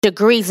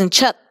Degrees and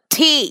Chuck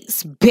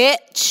T's,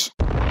 bitch.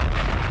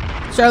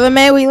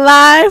 Charlamagne, we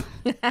live.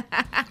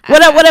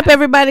 What up,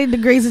 everybody?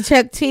 Degrees and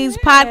Chuck T's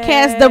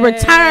podcast, The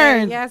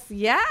Return. Yes.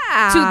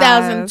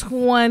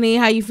 2020.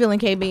 How you feeling,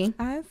 KB?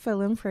 I'm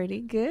feeling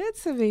pretty good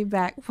to be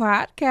back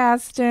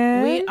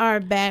podcasting. We are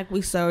back.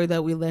 We sorry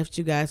that we left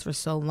you guys for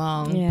so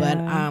long, Yeah.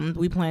 but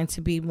we plan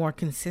to be more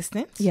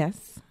consistent.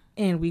 Yes.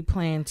 And we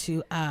plan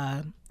to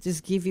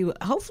just give you,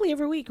 hopefully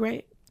every week,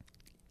 right?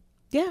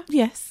 Yeah.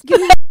 Yes.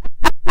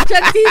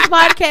 Chuck T's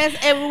podcast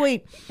every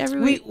week.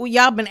 week.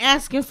 Y'all been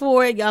asking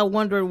for it. Y'all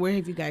wondering where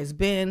have you guys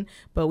been,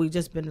 but we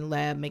just been in the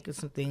lab making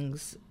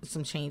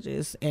some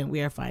changes, and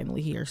we are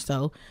finally here.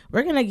 So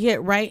we're gonna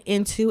get right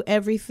into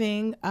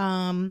everything.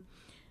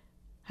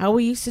 How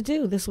we used to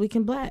do this week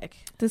in black.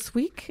 This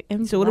week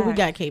in So what do we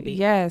Black. got, KB?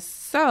 Yes.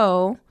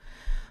 So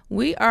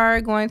we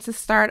are going to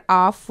start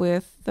off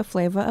with the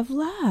flavor of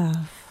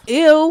love.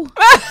 Ew.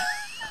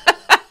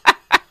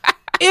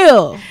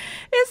 Ew.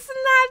 It's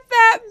not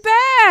that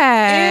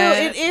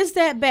bad. Ew, it is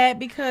that bad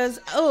because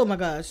oh my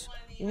gosh.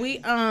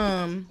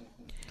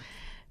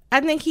 I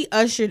think he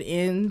ushered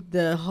in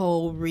the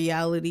whole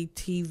reality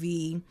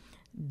TV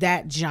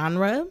that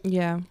genre.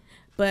 Yeah.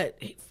 But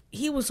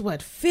he was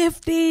what,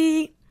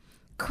 50,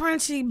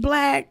 crunchy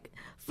black,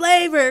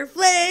 flavor,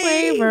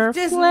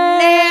 just Flav.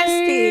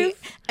 nasty.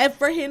 And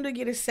for him to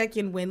get a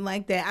second win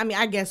like that, I mean,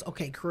 I guess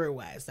okay, career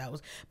wise that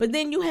was. But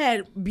then you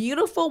had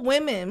beautiful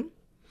women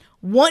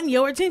wanting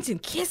your attention,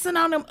 kissing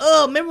on them.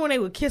 Oh, remember when they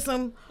would kiss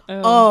them?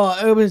 Oh,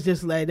 it was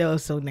just like, that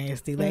was so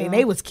nasty. Like, Yeah.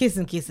 they was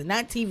kissing,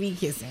 not TV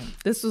kissing.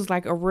 This was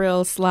like a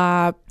real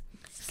slob.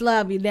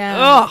 Slob you down,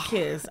 Ugh.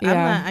 kiss.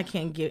 Yeah. I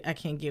can't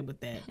get with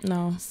that.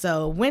 No.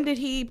 So when did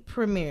he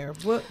premiere?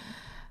 What?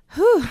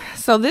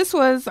 So this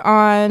was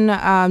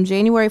on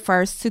January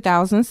 1st,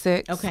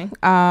 2006. Okay.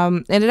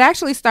 And it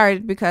actually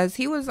started because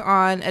he was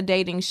on a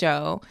dating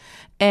show,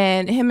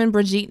 and him and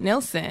Brigitte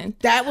Nielsen.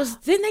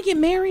 Didn't they get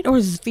married or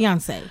was his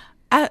fiance?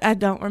 I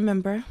don't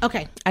remember.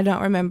 Okay. I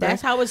don't remember.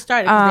 That's how it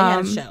started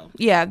because they had a show.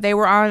 Yeah, they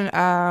were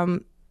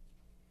on.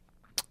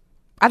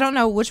 I don't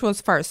know which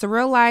was first,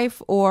 Surreal Life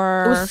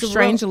or was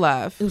Strange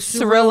Love. it was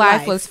Surreal Surreal Life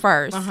Life. was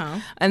first,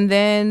 and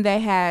then they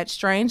had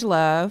Strange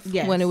Love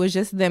Yes. when it was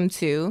just them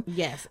two.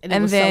 Yes. And,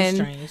 And it was then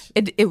so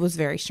strange. It was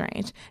very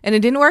strange, and it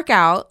didn't work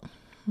out.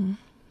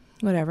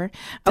 Whatever.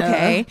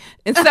 Okay,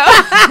 and so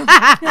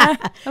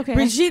okay,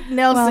 Brigitte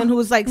Nelson, Well, who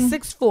was like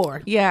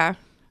 6'4", yeah,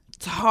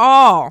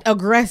 tall,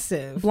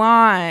 aggressive.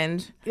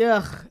 blonde.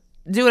 Ugh.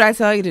 Do what I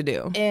tell you to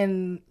do.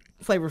 And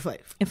Flavor Flav.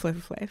 And Flavor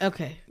Flav.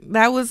 Okay.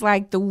 That was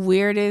like the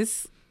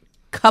weirdest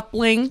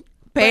coupling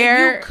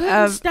pair But you couldn't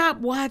of stop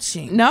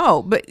watching.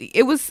 no, but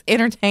it was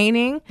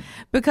entertaining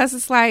because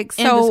it's like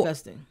And so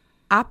disgusting.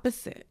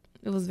 opposite.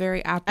 It was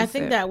very opposite. I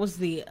think that was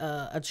the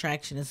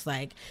attraction. It's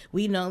like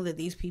we know that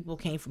these people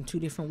came from two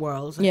different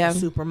worlds. Like Yeah. a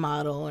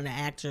supermodel and an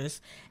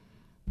actress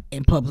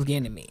and Public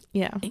Enemy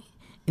yeah,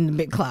 in the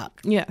big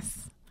clock.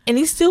 yes, And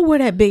he still wore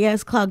that big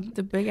ass clock.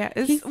 the big ass.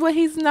 It's what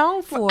he's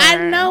known for.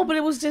 I know, but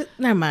it was just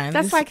never mind.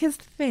 That's It's like his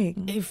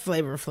thing.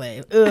 Flavor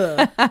Flav.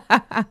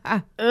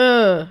 Ugh.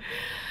 Ugh.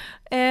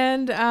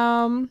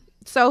 And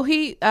so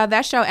he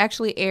that show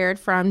actually aired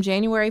from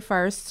January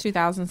 1st,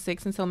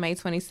 2006 until May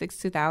 26th,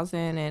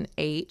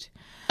 2008.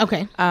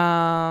 Okay.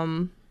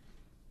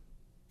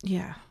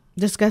 Yeah.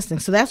 Disgusting.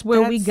 So that's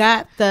where we That's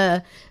got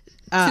the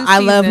two I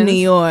Love New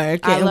seasons. York,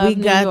 I and Love we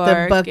New got the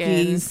York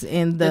Bucky's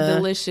and the the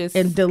Delicious.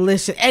 and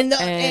Delicious, and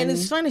And-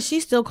 it's funny. She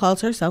still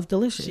calls herself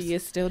Delicious. She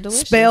is still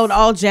delicious. Spelled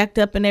all jacked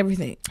up and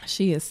everything.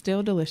 She is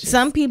still delicious.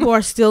 Some people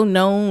are still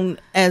known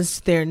as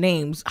their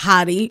names.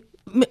 Hottie.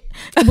 Was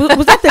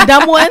that the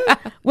dumb one?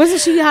 Wasn't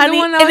she Hottie? The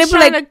one that was they'd be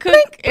trying to cook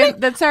blink, blink.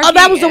 the turkey. Oh,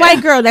 that was the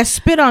white girl that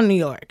spit on New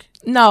York.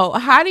 No,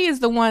 Hottie is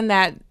the one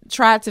that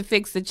tried to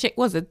fix the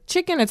was a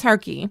chicken or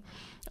turkey,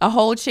 a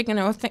whole chicken.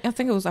 Or I think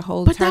it was a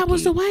whole. But turkey. that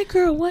was the white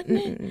girl, wasn't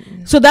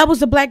it? So that was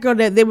the black girl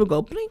that they would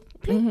go blink,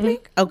 blink,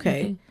 blink.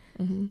 Okay.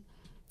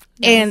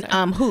 And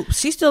Hoops.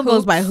 She still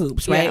goes by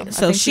Hoops, Yeah, right? I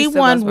so think she she still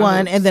won goes by one,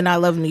 Hoops. and then I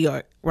Love New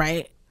York,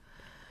 right?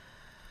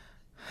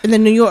 And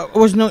then New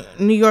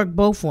York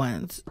both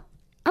ones.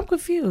 I'm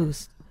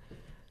confused.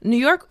 New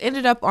York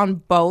ended up on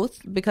both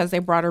because they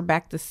brought her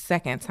back the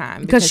second time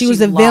Because she was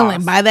a lost.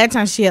 villain. By that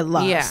time, she had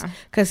lost. Yeah.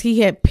 Because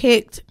he had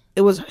picked,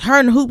 it was her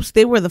and Hoops,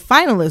 they were the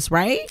finalists,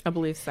 right? I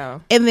believe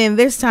so. And then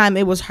this time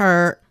it was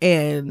her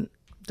and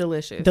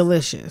Delicious.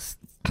 Delicious.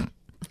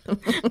 I'm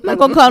not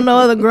going to call no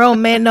other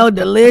grown man no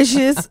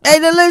Delicious. Hey,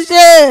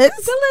 Delicious.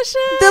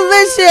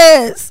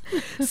 Delicious.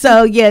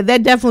 So, yeah,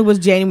 that definitely was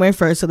January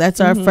 1st. So that's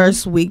our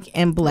first week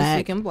in This black.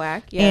 Week in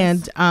Black.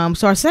 Yes. And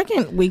so our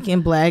second week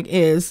in black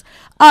is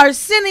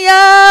Arsenio.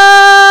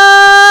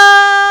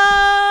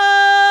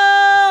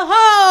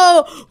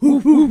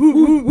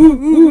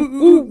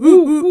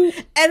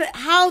 And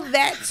how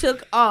that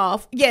took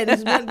off. Yeah,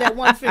 this one, that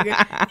one figure.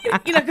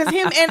 You know, because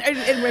him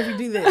and Murphy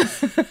do this.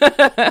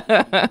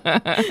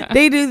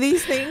 They do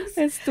these things.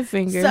 It's the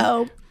finger.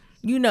 So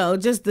you know,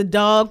 just the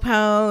dog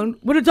pound.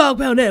 Where the dog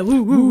pound at?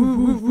 Woo, woo,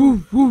 woo,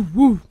 woo, woo,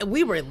 woo.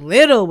 We were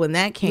little when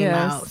that came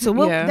out. So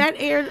that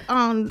aired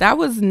on... That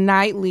was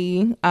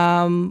nightly.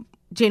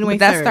 January 3rd.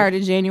 That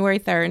started January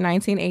 3rd,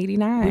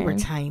 1989. We were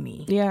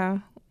tiny. Yeah.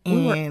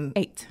 And we were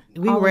 8.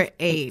 We were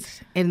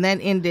 8. And that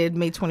ended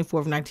May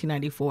 24th,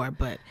 1994.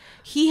 But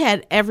he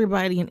had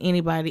everybody and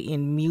anybody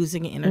in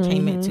music and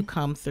entertainment to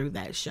come through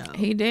that show.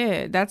 He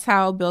did. That's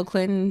how Bill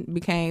Clinton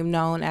became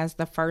known as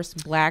the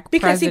first black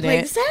because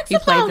president. He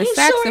played the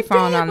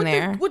saxophone on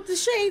there. With the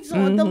shades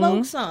on, the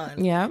Lokes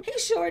on. Yeah. He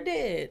sure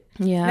did.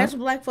 Yeah. And that's what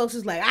black folks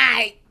is like, all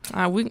right.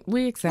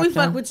 We accept We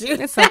fuck with you.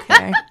 It's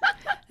okay.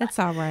 It's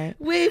all right.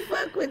 We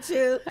fuck with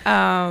you.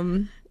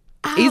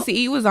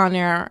 Eazy-E was on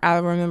there. I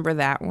remember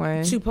that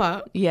one.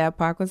 Tupac. Yeah,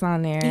 Pac was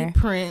on there.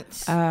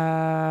 Prince.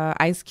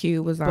 Ice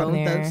Cube was on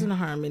there. Bone Thugs and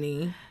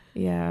Harmony.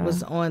 Yeah.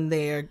 Was on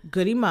there.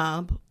 Goody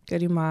Mob.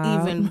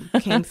 Even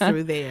came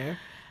through there.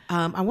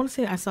 I want to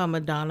say I saw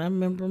Madonna. I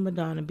remember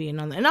Madonna being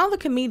on there. And all the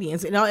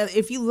comedians. And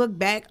if you look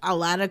back, a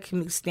lot of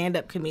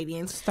stand-up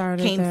comedians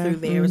came through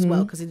there as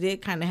well. Because it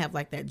did kind of have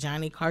like that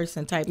Johnny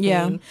Carson type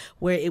thing.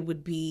 Where it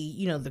would be,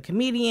 you know, the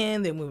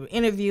comedian. Then we would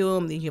interview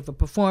him. Then you have a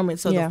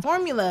performance. So the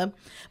formula.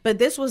 But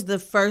this was the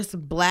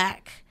first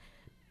black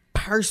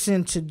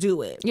person to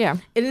do it. Yeah.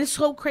 And it's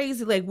so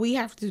crazy. Like, we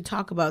have to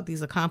talk about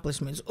these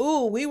accomplishments.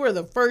 Ooh, we were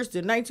the first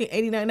in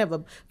 1989 to have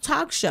a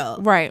talk show.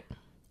 Right.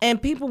 And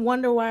people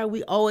wonder why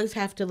we always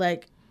have to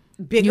like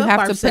big you up have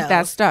ourselves. to put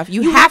that stuff.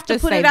 You have to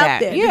put say it that. out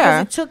there.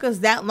 Yeah. Because it took us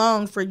that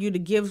long for you to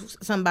give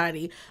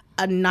somebody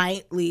a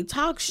nightly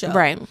talk show.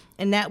 Right.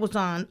 And that was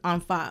on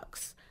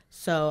Fox.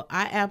 So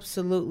I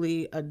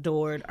absolutely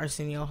adored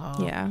Arsenio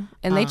Hall. Yeah.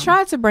 And they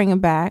tried to bring him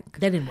back.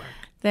 That didn't work.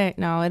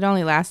 No, it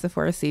only lasted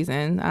for a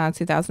season,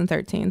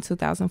 2013,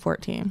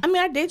 2014. I mean,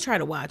 I did try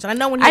to watch. I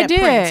know when he had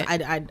Prince,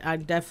 I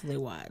definitely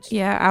watched.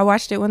 Yeah, I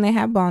watched it when they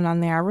had Bone on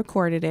there. I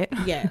recorded it.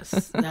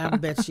 Yes, I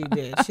bet you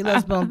did. She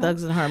loves Bone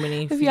Thugs and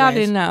Harmony. If y'all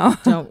didn't know.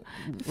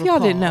 If y'all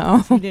didn't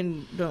know. If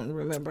you don't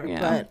remember.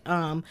 Yeah.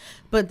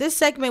 But this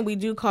segment we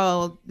do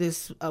call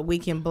this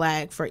Week in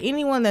Black for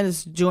anyone that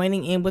is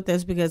joining in with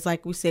us because,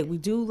 like we said, we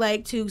do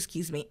like to,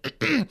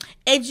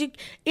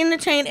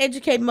 entertain,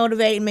 educate,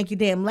 motivate, and make you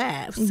damn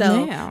laugh.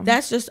 So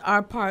that's just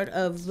our part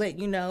of let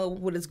you know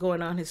what is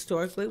going on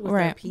historically with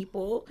our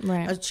people,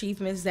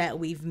 achievements that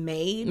we've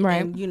made,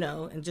 and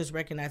and just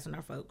recognizing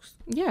our folks.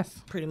 Yes,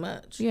 pretty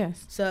much.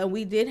 Yes. So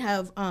we did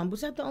have.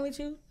 Was that the only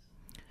two?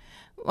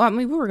 Well, I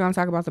mean, we were going to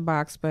talk about the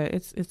box, but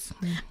it's.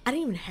 I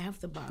didn't even have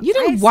the box. You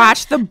didn't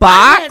watch the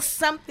box? I had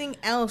something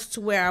else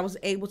to where I was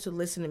able to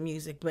listen to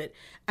music, but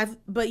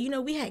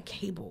we had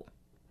cable.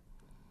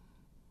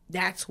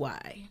 That's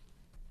why.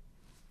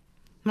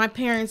 My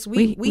parents,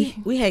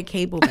 we had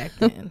cable back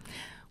then.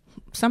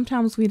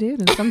 Sometimes we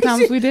did, and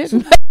sometimes we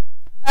didn't.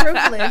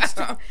 Privileged.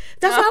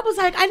 That's why I was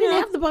like, I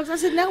didn't have the box. I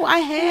said, no, I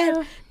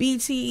had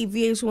BT,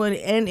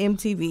 VH1, and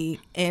MTV,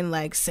 and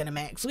like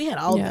Cinemax. We had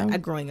all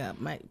that growing up.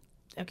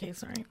 Okay,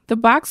 sorry. The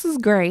box was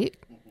great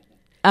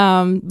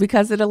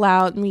because it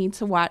allowed me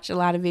to watch a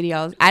lot of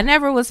videos. I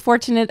never was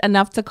fortunate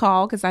enough to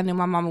call because I knew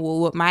my mama would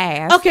whoop my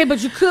ass. Okay,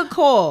 but you could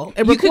call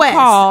and request. You could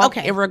call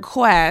and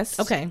request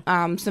some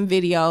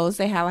videos.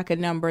 They had like a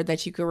number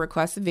that you could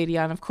request a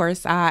video. And of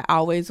course, I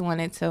always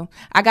wanted to.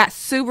 I got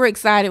super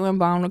excited when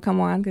Bone would come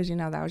on because,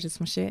 that was just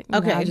my shit.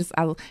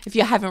 If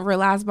you haven't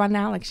realized by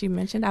now, like she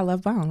mentioned, I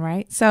love Bone,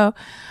 right? So,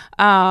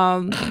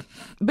 but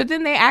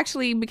then they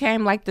actually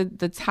became like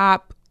the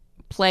top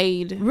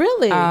played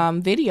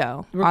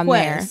video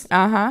request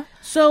on there.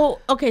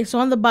 So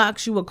on the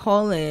box you would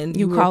call in,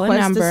 you call a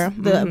number,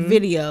 the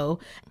video,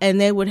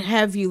 and they would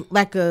have you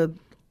like I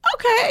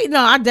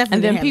definitely.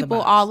 And then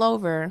people all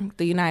over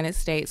the United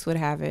States would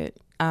have it.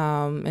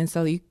 And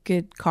so you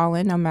could call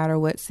in no matter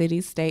what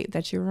city, state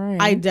that you were in.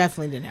 I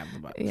definitely didn't have the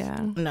box.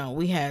 Yeah. No,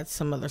 we had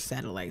some other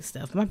satellite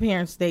stuff. My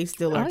parents, they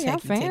still are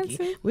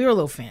techie. We were a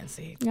little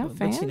fancy.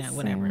 Fancy. But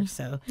whatever.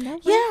 So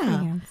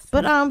fancy.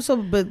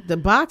 But the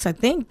box, I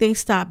think they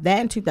stopped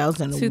that in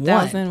 2001.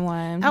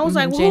 2001. I was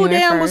like, who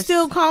damn was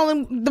still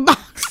calling the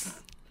box?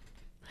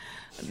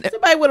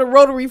 Somebody with a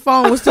rotary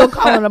phone was still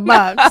calling a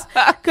box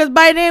because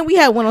by then we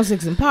had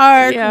 106 in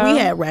Park, we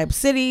had Rap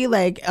City,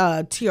 like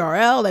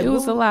TRL. Like, it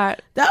was a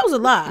lot. That was a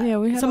lot. Yeah,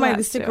 we had somebody a lot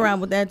to stick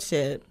around with that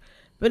shit.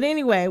 But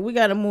anyway, we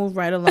got to move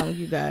right along,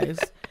 you guys.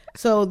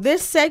 So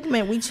this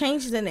segment, we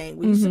changed the name.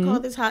 We used to call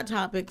this Hot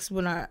Topics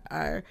when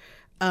our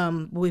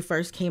when we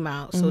first came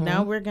out. So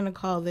now we're gonna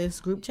call this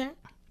Group Chat.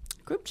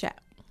 Group Chat.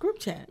 Group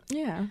chat.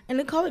 Yeah. And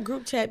they call it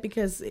group chat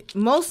because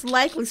most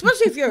likely,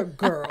 especially if you're a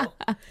girl,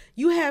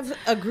 you have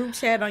a group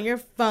chat on your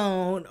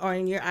phone or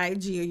in your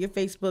IG or your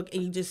Facebook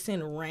and you just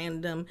send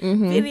random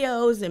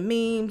videos and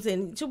memes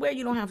and to where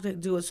you don't have to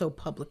do it so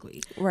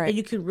publicly. Right. And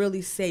you can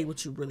really say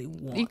what you really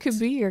want. You could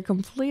be your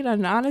complete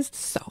and honest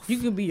self. You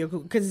could be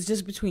because it's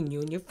just between you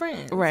and your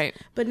friends. Right.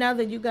 But now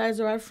that you guys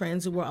are our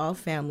friends and we're all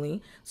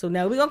family, so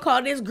now we're going to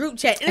call this group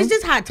chat. And it's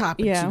just Hot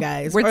Topics, you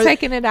guys. We're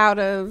taking it out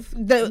of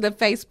the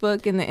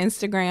Facebook and the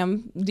Instagram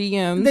Instagram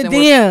DMs. The and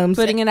DMs.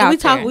 putting it And out we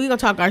there. gonna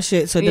talk our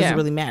shit, so it doesn't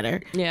really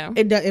matter. Yeah.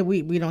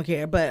 We don't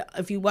care. But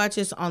if you watch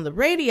us on the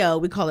radio,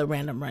 we call it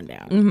Random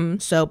Rundown.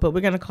 So, but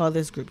we're gonna call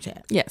this group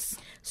chat. Yes.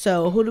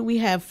 So who do we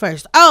have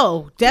first?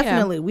 Oh,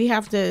 definitely. We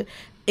have to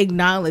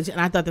acknowledge,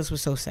 and I thought this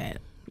was so sad.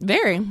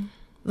 Very.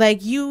 Like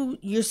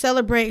you're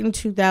celebrating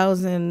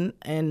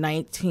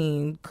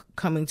 2019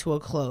 coming to a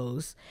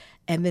close,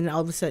 and then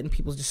all of a sudden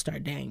people just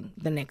start dying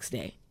the next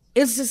day.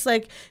 It's just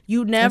like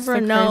you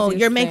never know.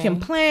 You're making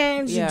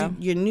plans, you do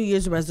your New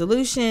Year's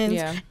resolutions,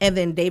 and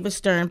then David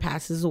Stern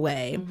passes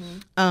away.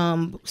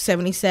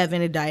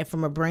 77, and died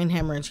from a brain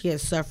hemorrhage he had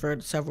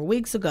suffered several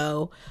weeks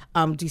ago.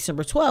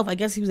 December 12th, I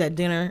guess he was at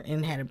dinner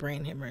and had a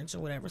brain hemorrhage or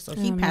whatever. So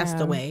he passed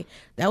away.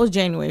 That was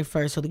January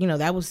 1st. So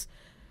that was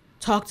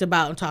talked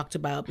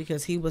about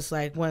because he was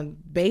like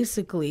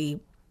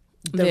basically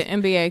the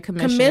NBA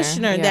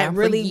commissioner that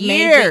really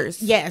years.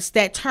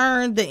 that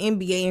turned the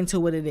NBA into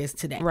what it is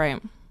today.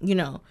 Right.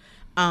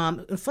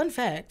 Fun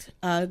fact,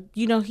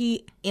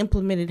 he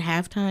implemented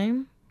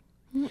halftime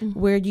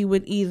where you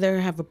would either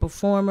have a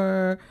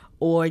performer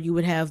or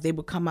they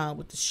would come out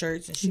with the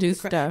shirts and do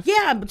stuff.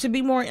 Yeah, but to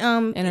be more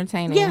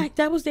entertaining. Yeah,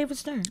 that was David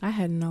Stern. I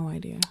had no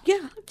idea.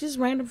 Yeah, just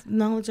random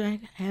knowledge I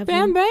have.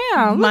 Bam,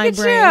 bam. My Look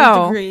brain at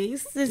you.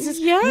 degrees. It's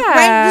just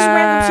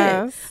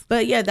random shit.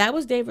 But yeah, that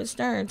was David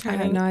Stern. I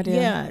had no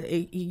idea. Yeah,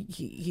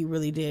 he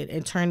really did,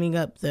 and turning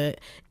up the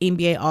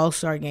NBA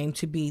All-Star Game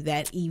to be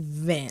that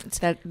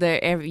event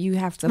that you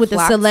have to with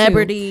the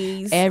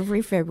celebrities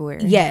every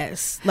February.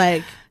 Yes,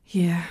 like.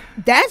 Yeah,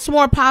 that's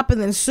more popping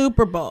than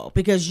Super Bowl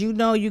because you're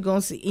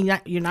gonna see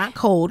you're not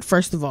cold.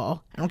 First of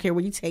all, I don't care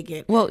where you take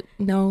it. Well,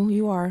 no,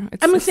 you are.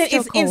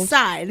 It's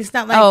inside. It's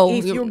not like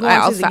if you're going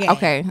outside, to the game.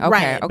 Okay,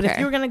 right. But if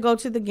you're gonna go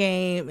to the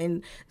game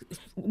and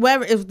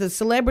whatever, if the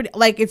celebrity,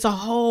 like it's a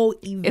whole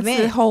event, it's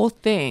a whole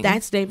thing.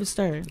 That's David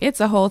Stern.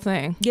 It's a whole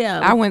thing. Yeah,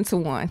 I went to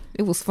one.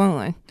 It was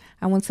fun.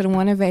 I went to the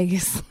one in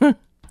Vegas.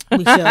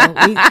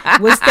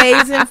 What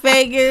stays in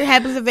Vegas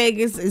happens in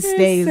Vegas. It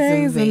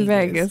stays in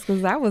Vegas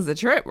because that was a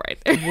trip right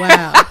there.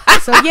 Wow.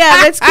 So yeah,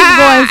 let's keep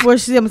going for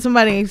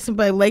somebody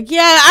like,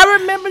 yeah, I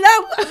remember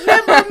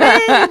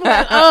that.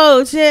 Like,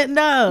 oh shit,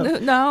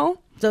 no.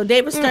 So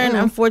David Stern,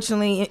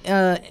 unfortunately,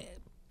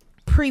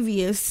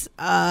 previous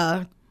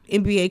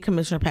NBA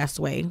commissioner, passed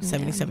away,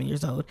 77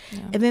 years old. Yeah.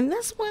 And then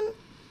this one,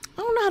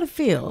 I don't know how to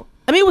feel.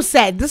 I mean, it was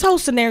sad. This whole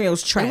scenario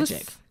is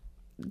tragic.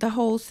 The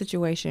whole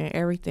situation,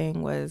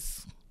 everything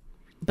was.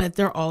 But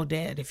they're all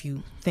dead if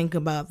you think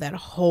about that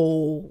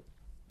whole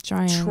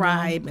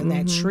tribe and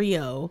that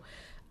trio.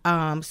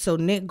 So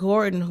Nick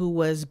Gordon, who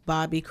was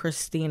Bobby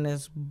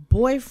Christina's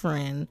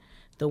boyfriend,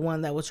 the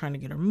one that was trying to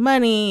get her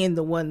money and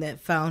the one that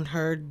found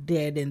her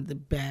dead in the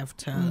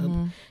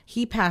bathtub,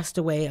 he passed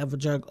away of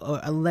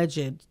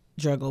alleged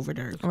drug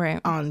overdose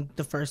on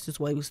the 1st as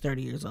well. He was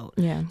 30 years old.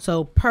 Yeah.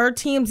 So per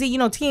TMZ,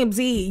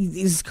 TMZ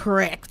is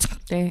correct.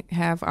 They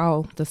have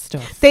all the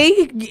stuff.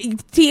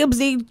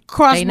 TMZ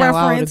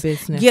cross-reference.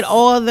 Get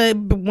all the,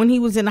 when he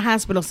was in the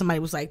hospital, somebody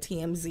was like,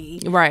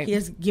 TMZ. Right.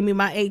 Give me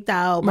my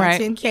 8,000, my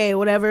 10K,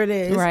 whatever it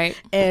is. Right.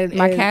 And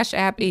my Cash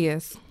App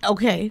is.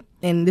 Okay.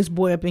 And this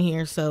boy up in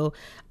here. So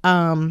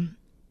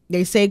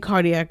they say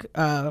cardiac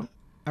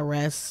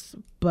arrest,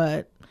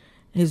 but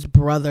his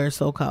brother,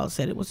 so-called,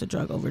 said it was a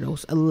drug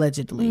overdose,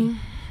 allegedly.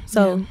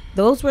 So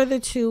those were the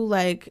two,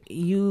 like,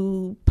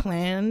 you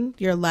plan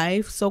your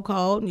life,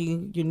 so-called,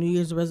 your New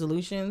Year's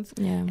resolutions,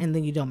 and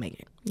then you don't make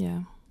it.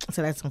 Yeah.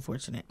 So that's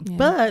unfortunate. Yeah,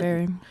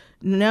 but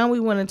now we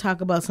want to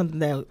talk about something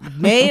that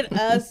made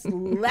us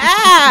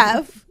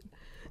laugh.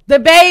 The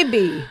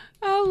baby.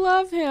 I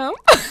love him.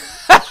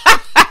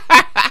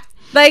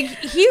 Like,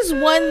 he's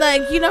one,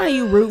 like, you know how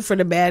you root for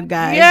the bad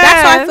guy? Yes.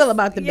 That's how I feel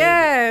about the baby.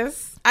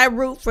 Yes. I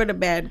root for the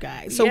bad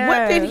guy. So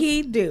what did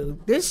he do?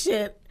 This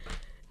shit.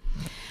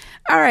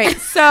 All right.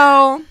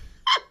 So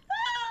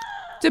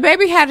the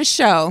baby had a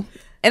show.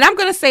 And I'm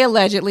going to say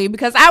allegedly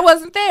because I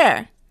wasn't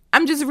there.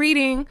 I'm just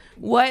reading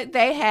what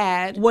they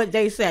had. What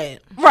they said.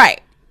 Right.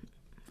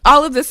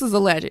 All of this is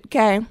alleged.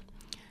 Okay.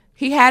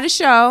 He had a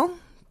show.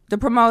 The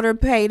promoter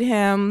paid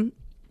him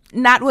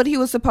not what he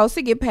was supposed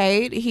to get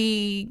paid.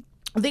 I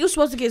think he was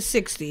supposed to get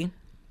 60.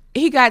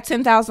 He got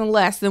 10,000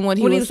 less than what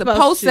he was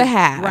supposed to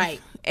have. Right.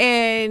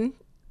 And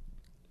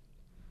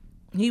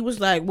he was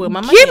like, well, my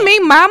money. Give me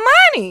my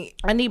money.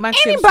 I need my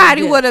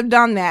Anybody would have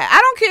done that.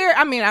 I don't care.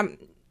 I mean,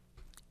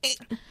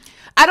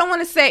 I don't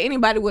want to say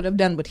anybody would have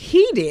done what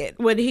he did.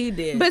 But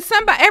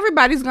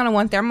everybody's going to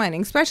want their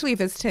money, especially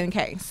if it's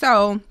 10K.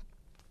 So,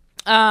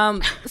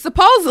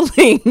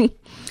 supposedly.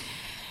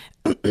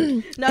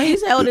 No,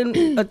 he's held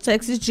in a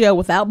Texas jail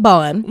without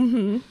bond.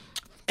 Mm-hmm.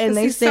 And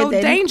they said so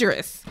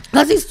dangerous.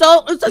 Because he's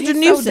such a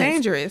nuisance. So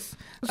dangerous.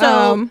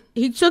 So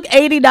he took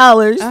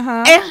 $80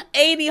 and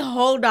 $80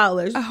 whole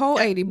dollars, a whole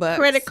 $80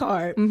 credit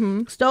card.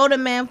 Stole the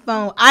man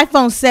phone,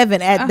 iPhone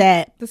 7 at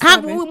that.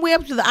 How we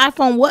up to the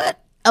iPhone what?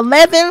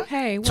 11,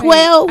 Hey, wait,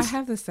 12. I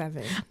have the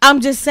 7.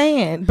 I'm just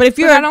saying. But if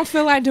But I don't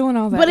feel like doing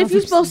all that. But if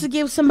you're supposed to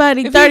give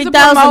somebody If he's a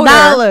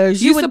 $30,000,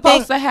 you you're would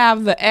supposed think. to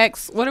have the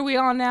X. What are we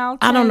on now?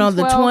 10, I don't know,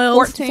 the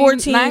 12,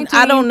 14, 19,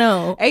 I don't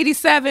know.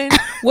 87,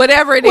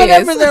 whatever it is.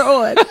 Whatever they're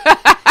on.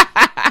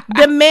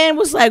 The man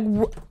was like,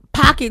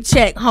 pocket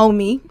check,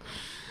 homie.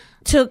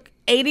 Took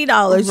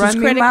 $80, his Run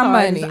me credit my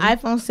card, his money.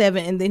 iPhone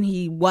 7, and then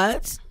he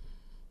what?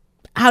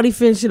 How'd he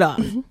finish it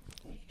off?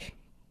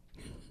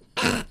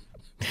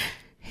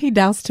 He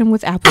doused him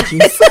with apple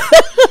juice.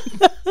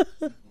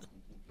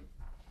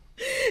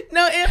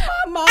 No, in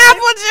my mind,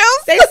 Apple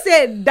juice? they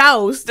said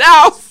doused.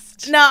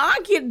 Doused. No, I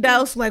get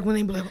doused like when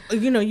they be like,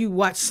 you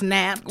watch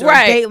Snapped or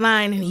Right.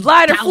 Dateline and he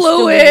Lighter doused him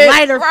fluid. with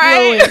lighter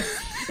Right.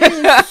 fluid. And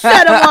he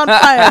set him on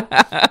fire.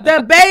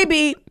 The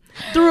baby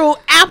threw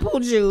apple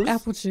juice.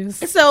 Apple juice.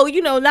 So,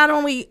 not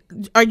only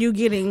are you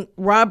getting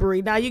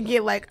robbery, now you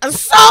get like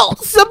assault,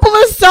 simple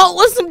assault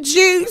with some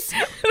juice.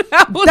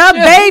 Apple The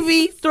juice.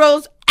 baby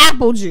throws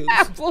apple juice.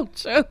 Apple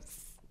juice.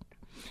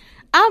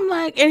 I'm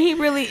like, and he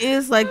really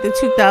is like the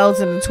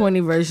 2020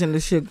 version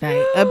of Suge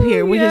Knight up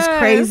here with his Yes.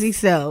 crazy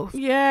self.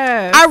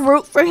 Yes. I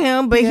root for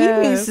him, but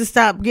Yes. he needs to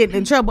stop getting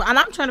in trouble. And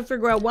I'm trying to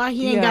figure out why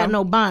he ain't Yeah. got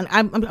no bond.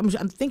 I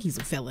think he's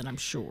a felon, I'm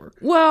sure.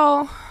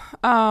 Well,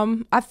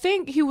 I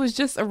think he was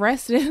just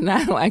arrested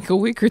like a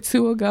week or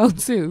two ago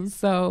too.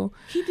 So,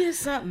 He did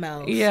something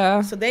else.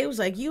 Yeah. So they was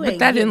like, you but ain't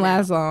that didn't getting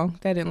last long.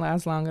 That didn't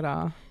last long at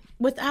all.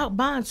 without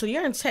bond. So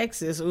you're in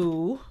Texas.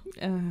 Ooh.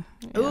 Yeah,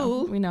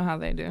 Ooh. we know how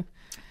they do.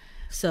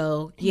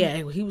 So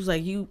yeah, he was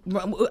like,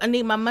 I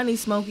need my money,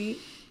 Smokey.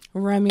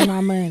 Run me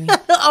my money.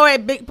 All right,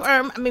 big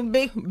perm.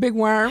 Big Big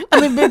worm.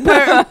 big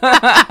perm.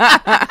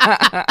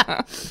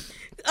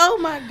 Oh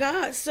my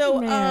God. So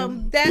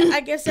Man.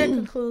 I guess that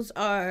concludes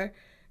our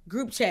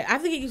group chat. I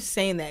think you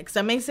saying that because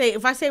I may say,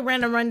 if I say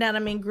random rundown, I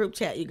mean group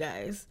chat, you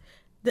guys.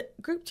 The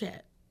group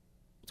chat.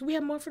 Do we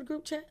have more for the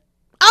group chat?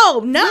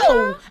 Oh no,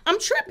 Yeah. I'm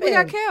tripping. We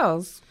got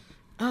Kels.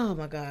 Oh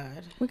my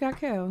God. We got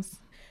Kels.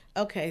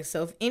 Okay,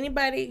 so if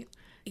anybody,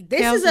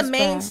 this Kels is a is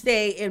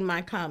mainstay in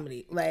my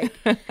comedy, like,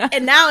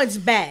 and now it's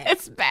back.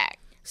 It's back.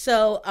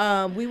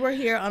 So we were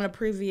here on a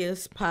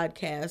previous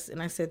podcast,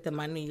 and I said that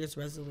my New Year's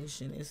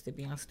resolution is to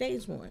be on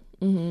stage more.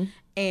 Mm-hmm.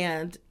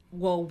 And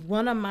well,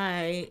 one of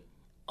my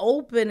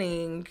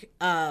opening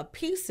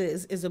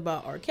pieces is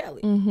about R.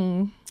 Kelly.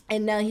 Mm-hmm.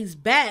 And now he's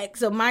back,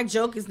 so my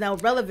joke is now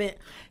relevant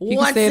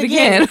once say it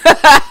again. again.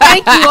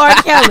 Thank you, R.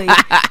 Kelly.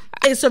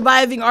 It's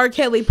Surviving R.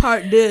 Kelly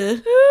Part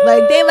 2.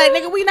 Like, they like,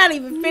 nigga, we not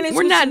even finished.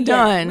 We're with not you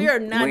done. yet. We are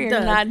not We're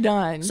done. not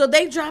done. So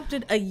they dropped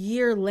it a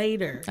year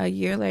later. A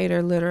year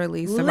later,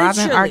 literally.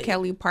 Surviving R. Literally.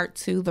 Kelly Part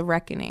 2, The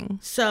Reckoning.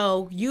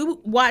 So you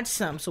watched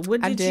some. So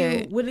what did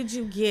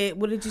you get?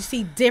 What did you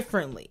see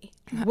differently?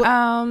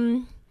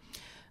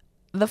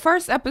 The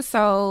first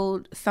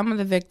episode, some of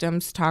the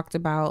victims talked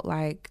about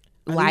like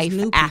life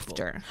new people?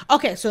 after.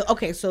 Okay, so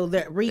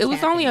the recap. It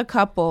was only a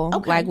couple,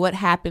 Okay. like what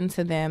happened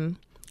to them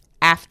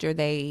after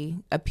they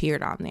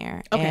appeared on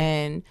there. Okay.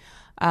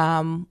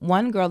 And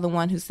one girl, the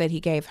one who said he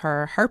gave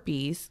her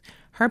herpes,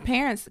 her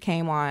parents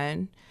came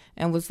on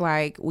and was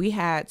like, we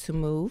had to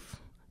move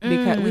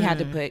because we had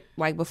to put,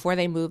 like, before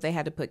they moved, they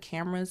had to put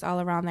cameras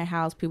all around their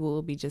house. People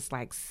will be just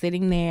like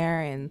sitting there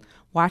and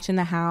watching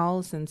the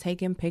house and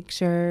taking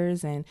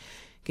pictures and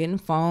getting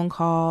phone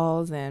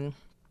calls. And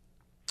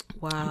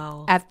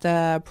wow. at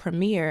the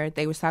premiere,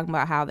 they were talking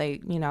about how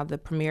the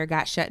premiere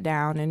got shut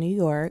down in New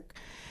York,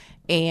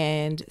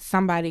 and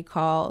somebody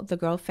called the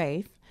girl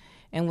Faith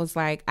and was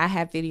like, I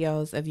have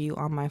videos of you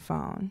on my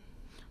phone.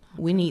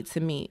 We need to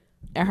meet.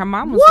 And her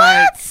mom was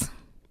like,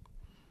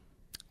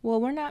 well,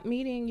 we're not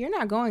meeting. You're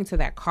not going to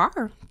that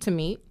car to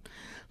meet.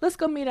 Let's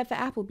go meet at the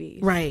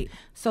Applebee's. Right.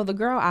 So the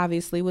girl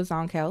obviously was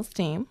on Kel's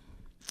team.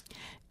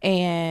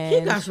 And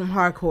He got some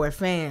hardcore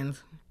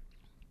fans.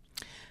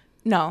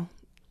 no,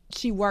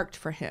 she worked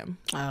for him.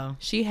 Oh.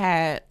 She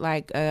had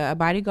like a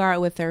bodyguard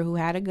with her who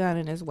had a gun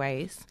in his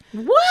waist.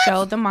 What?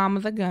 Showed the mama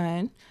the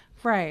gun.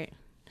 Right.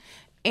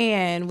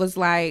 And was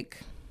like,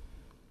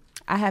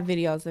 I have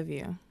videos of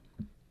you.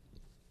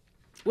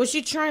 Was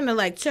she trying to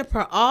like tip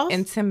her off?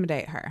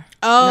 Intimidate her.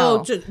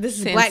 Oh, this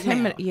is To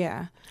blackmail.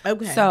 Yeah.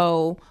 Okay.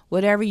 So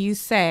whatever you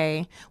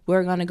say,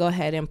 we're going to go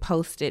ahead and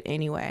post it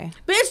anyway.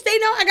 Bitch, they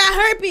know I got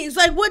herpes.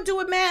 Like, what do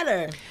it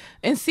matter?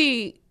 And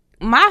see,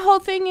 my whole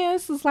thing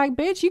is like,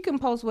 bitch, you can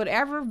post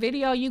whatever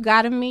video you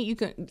got of me. You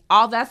can,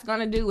 all that's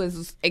gonna do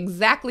is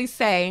exactly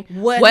say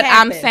what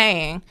I'm happened?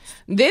 saying.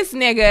 This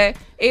nigga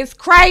is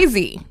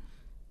crazy,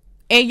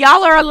 and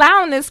y'all are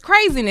allowing this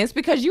craziness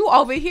because you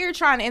over here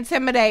trying to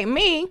intimidate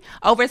me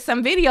over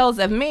some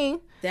videos of me.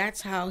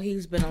 That's how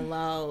he's been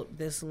allowed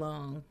this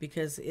long,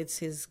 because it's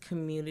his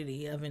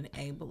community of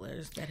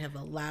enablers that have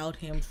allowed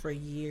him for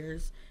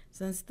years,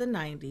 since the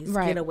 90s,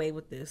 Right. get away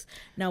with this.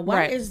 Now, why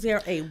Right. is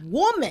there a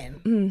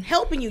woman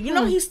helping you? You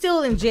know, he's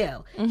still in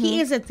jail.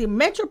 He is at the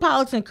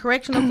Metropolitan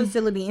Correctional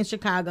Facility in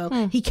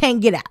Chicago. He can't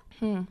get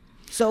out.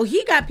 So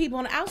he got people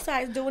on the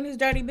outside doing his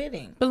dirty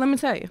bidding. But let me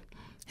tell you,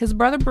 his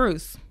brother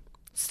Bruce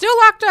still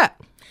locked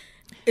up.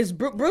 Is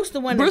Bruce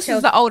the one Bruce that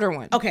tells... is the older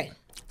one. Okay.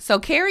 So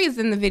Carrie is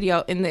in the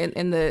video in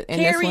Carrie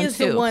this one is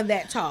too. the one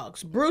that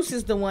talks. Bruce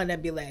is the one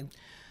that be like.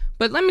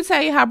 But let me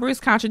tell you how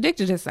Bruce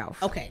contradicted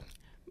himself. Okay.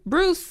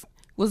 Bruce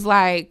was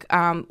like,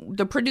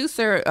 the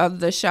producer of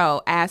the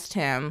show asked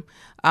him,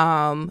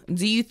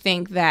 do you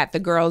think that the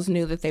girls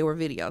knew that they were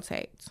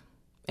videotaped?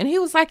 And he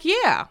was like,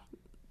 yeah,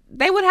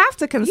 they would have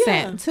to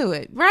consent to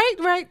it.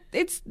 Right.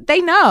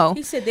 They know.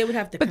 He said they would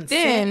have to consent.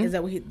 Then, is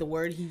that the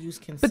word he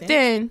used, consent? But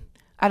then,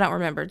 I don't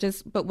remember.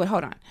 But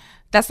hold on.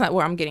 That's not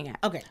where I'm getting at.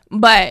 Okay.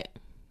 But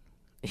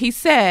he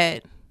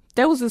said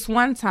there was this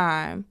one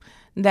time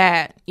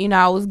that,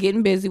 I was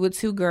getting busy with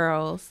 2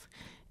 girls.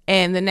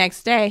 And the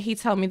next day, he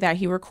told me that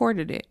he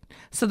recorded it.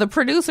 So the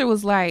producer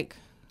was like,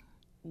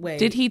 wait,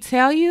 did he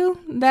tell you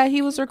that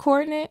he was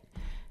recording it?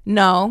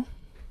 No.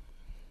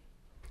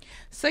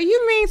 So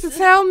you mean to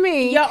tell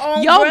me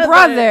your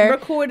brother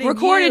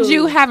recorded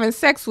you having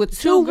sex with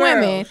 2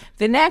 women,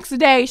 the next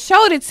day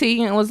showed it to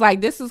you and was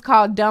like, this is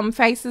called dumb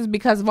faces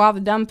because of all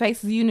the dumb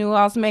faces you knew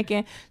I was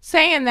making,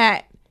 saying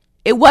that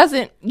it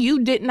wasn't,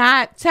 you did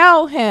not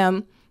tell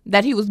him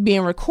that he was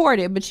being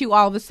recorded, but you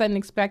all of a sudden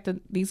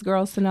expected these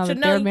girls to know that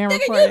they were being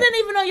recorded. You didn't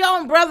even know your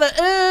own brother.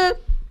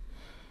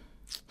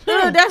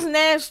 That's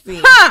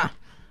nasty.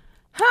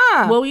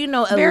 Huh. Well,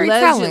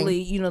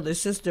 allegedly, the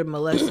sister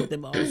molested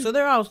them all. So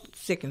they're all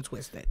sick and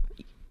twisted.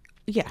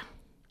 Yeah.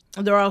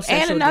 They're all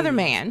sexual and another demons.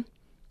 man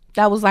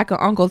that was like an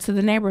uncle to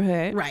the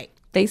neighborhood. Right.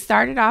 They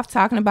started off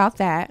talking about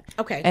that.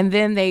 Okay. And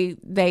then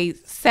they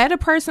said a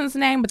person's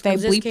name, but they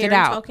bleeped it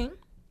out. Talking?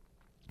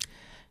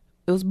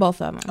 It was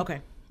both of them.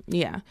 Okay.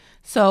 Yeah.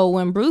 So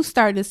when Bruce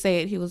started to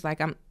say it, he was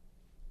like,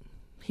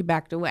 he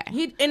backed away.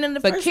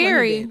 But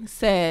Carrie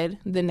said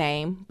the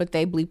name, but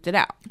they bleeped it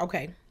out.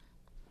 Okay.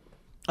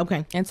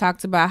 And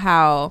talked about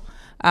how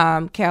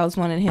Kels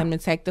wanted him to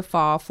take the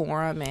fall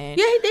for him. And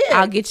yeah, he did.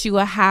 I'll get you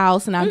a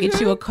house and I'll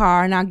get you a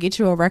car and I'll get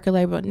you a record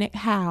label. Nick,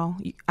 how?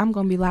 I'm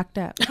going to be locked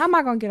up. How am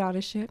I going to get all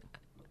this shit?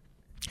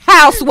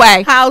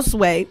 Houseway.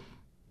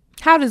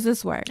 How does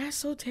this work? That's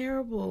so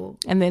terrible.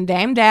 And then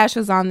Dame Dash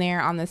was on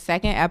there on the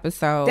second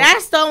episode.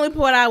 That's the only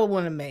point I would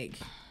want to make.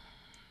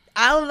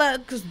 I love,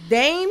 because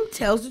Dame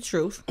tells the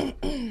truth.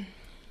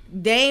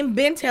 Dame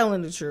been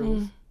telling the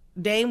truth.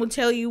 Dame will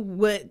tell you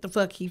what the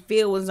fuck he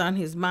feel was on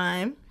his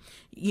mind.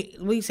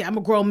 We say, I'm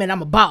a grown man,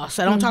 I'm a boss.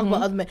 I don't talk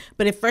about other men.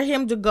 But for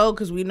him to go,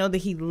 because we know that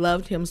he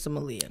loved him some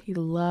Aaliyah. He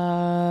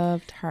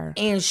loved her.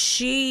 And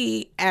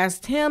she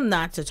asked him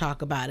not to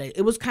talk about it.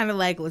 It was kind of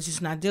like, let's just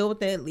not deal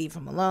with it. Leave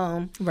him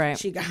alone. Right.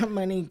 She got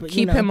money, but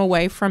keep him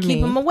away from me.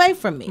 Keep him away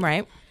from me.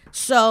 Right.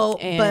 So,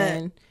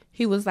 but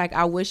he was like,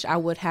 I wish I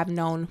would have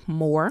known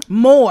more.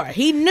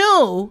 He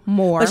knew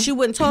more. But she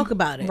wouldn't talk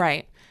about it.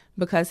 Right.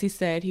 Because he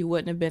said he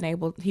wouldn't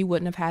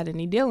have had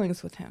any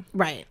dealings with him.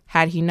 Right.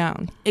 Had he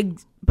known.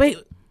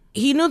 But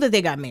he knew that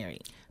they got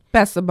married.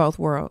 Best of both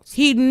worlds.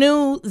 He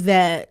knew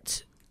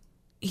that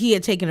he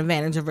had taken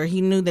advantage of her.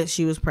 He knew that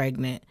she was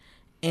pregnant.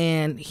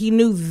 And he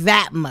knew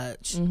that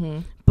much.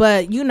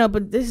 But,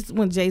 but this is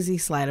when Jay-Z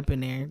slide up in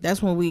there.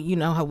 That's when we,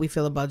 how we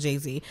feel about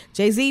Jay-Z.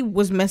 Jay-Z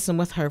was messing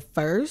with her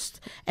first.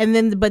 And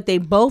then, but they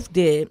both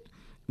did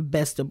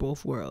best of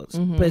both worlds.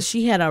 But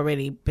she had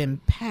already been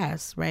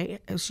passed, right?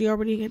 She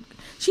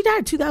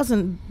died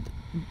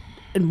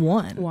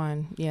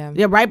 2001.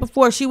 Yeah, right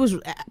before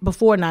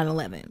before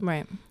 9/11.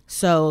 Right.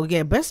 So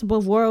yeah, best of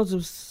both worlds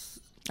was,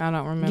 I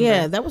don't remember.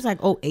 Yeah, that was like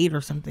 2008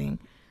 or something.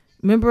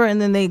 Remember?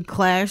 And then they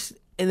clashed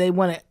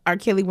and R.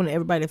 Kelly wanted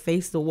everybody to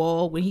face the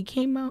wall when he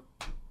came out.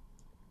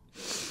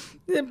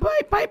 Then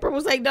Piper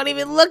was like, don't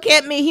even look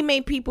at me. He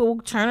made people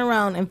turn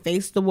around and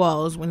face the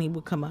walls when he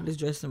would come out his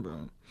dressing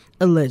room.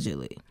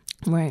 Allegedly.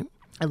 Right.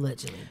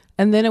 Allegedly.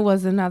 And then it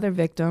was another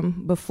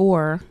victim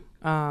before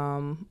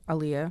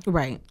Aaliyah.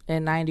 Right.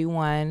 In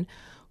 91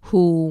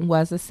 who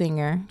was a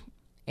singer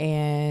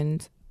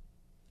and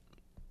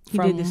he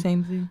did the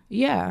same thing.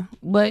 Yeah.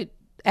 But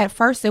at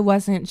first it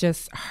wasn't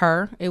just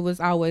her. It was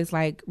always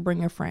like bring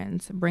your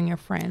friends.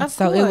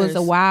 So it was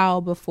a while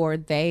before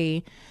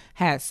they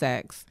had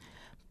sex.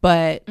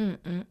 But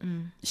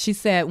she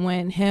said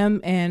when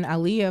him and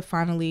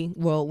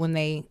Aaliyah when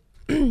they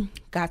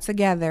got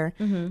together,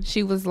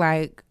 she was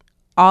like,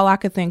 all I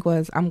could think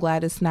was, I'm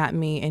glad it's not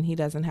me and he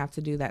doesn't have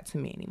to do that to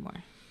me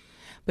anymore.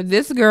 But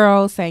this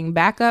girl sang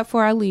back up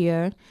for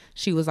Aaliyah.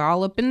 She was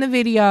all up in the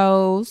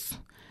videos.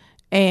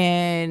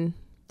 And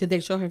did they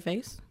show her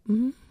face?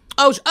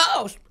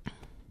 Oh,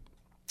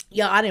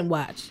 yo, I didn't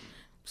watch.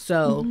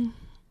 So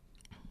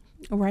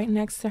right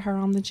next to her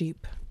on the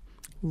Jeep.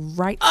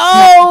 Right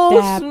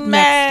next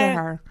to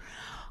her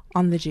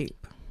on the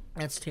Jeep.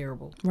 That's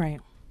terrible. Right.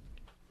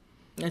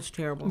 That's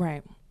terrible.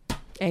 Right.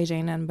 Age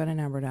ain't nothing but a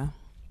number, though.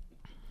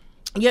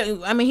 Yeah,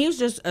 I mean, he was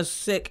just a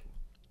sick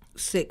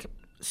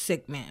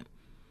man.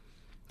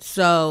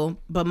 So,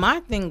 but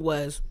my thing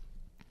was,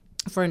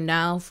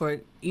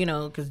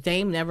 because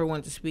Dame never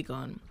wanted to speak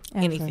on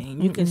anything.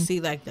 You can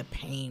see, like, the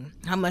pain,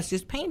 how much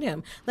this pained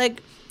him.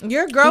 Like,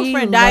 your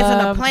girlfriend dies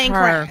in a plane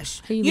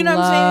crash. You know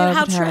what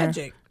I'm saying? How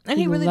tragic. And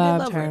he really did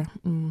love her.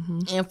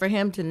 And for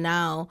him to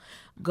now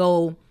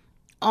go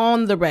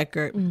on the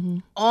record,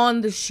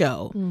 on the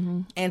show,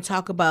 and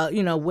talk about,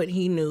 you know, what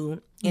he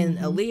knew. And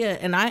Aaliyah,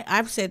 and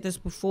I've said this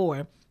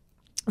before,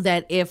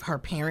 that if her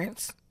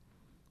parents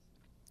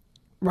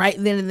right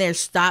then and there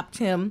stopped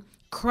him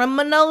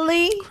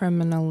criminally,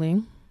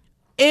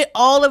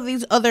 all of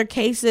these other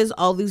cases,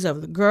 all these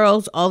other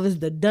girls,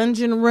 the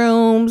dungeon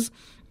rooms,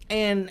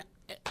 and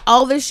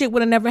all this shit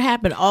would have never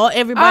happened.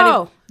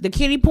 The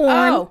kiddie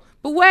porn. Oh,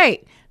 but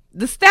wait,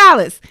 the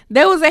stylist.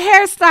 There was a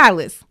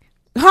hairstylist.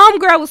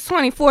 Homegirl was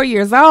 24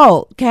 years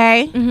old,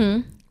 okay?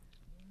 Mm-hmm.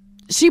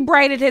 She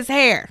braided his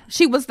hair.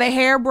 She was the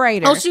hair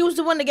braider. Oh, she was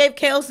the one that gave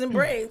Kelson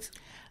braids.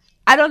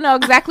 I don't know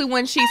exactly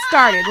when she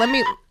started.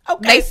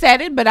 Okay. They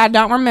said it, but I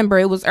don't remember.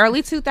 It was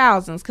early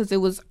 2000s because it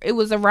was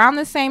around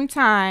the same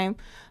time.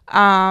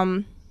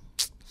 When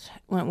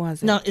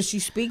was it? No, is she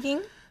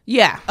speaking?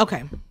 Yeah.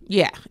 Okay.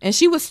 Yeah. And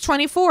she was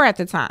 24 at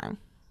the time.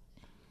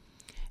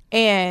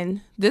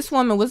 And this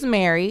woman was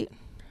married,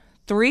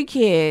 3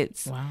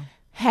 kids. Wow.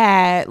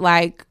 Had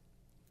let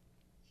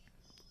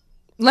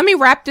me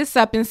wrap this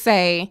up and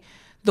say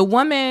the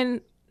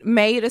woman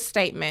made a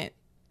statement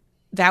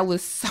that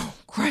was so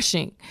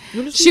crushing.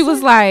 She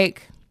was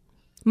like,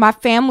 my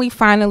family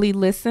finally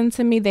listened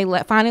to me. They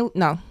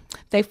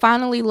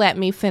finally let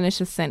me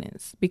finish a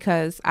sentence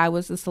because I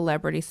was a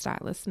celebrity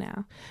stylist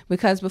now.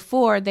 Because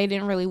before they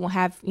didn't really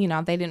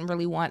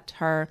want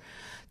her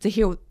to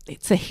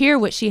hear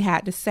what she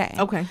had to say.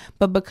 Okay.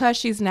 But because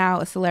she's now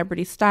a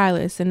celebrity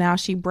stylist and now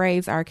she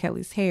braids R.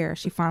 Kelly's hair,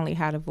 she finally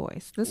had a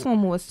voice. This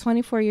woman was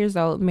 24 years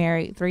old,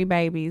 married, 3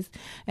 babies,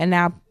 and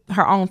now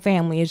her own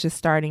family is just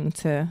starting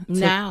to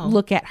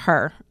look at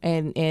her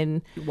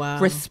and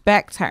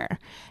respect her.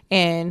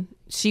 And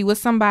she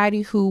was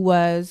somebody who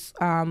was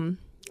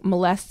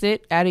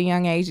molested at a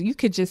young age. You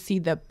could just see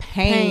the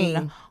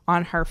pain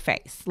on her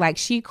face. Like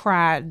she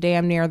cried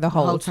damn near the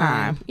whole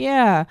time.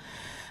 Yeah.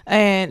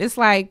 And it's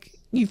like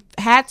you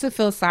had to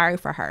feel sorry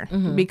for her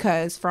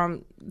because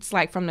from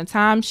the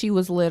time she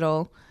was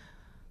little,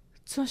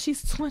 so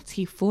she's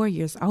 24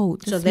 years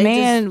old. This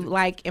man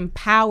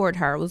empowered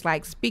her, was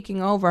like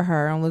speaking over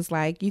her and was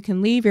like, you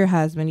can leave your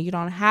husband. You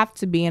don't have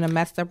to be in a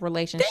messed up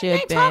relationship.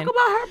 Didn't they talk about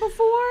her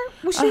before?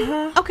 Was she?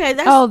 Okay.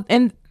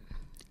 And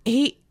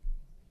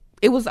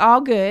it was all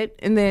good.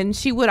 And then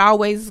she would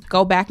always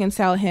go back and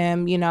tell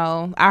him, you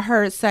know, I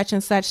heard such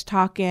and such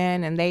talking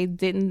and they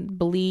didn't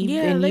believe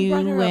in you.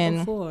 Brought her up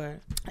before.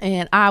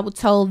 And I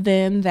told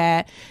them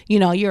that, you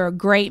know, you're a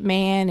great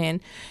man. And,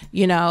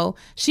 you know,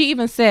 she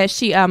even said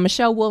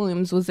Michelle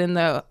Williams was in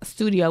the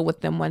studio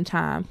with them one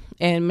time.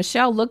 And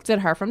Michelle looked at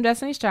her from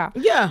Destiny's Child.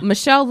 Yeah.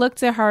 Michelle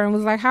looked at her and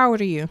was like, how old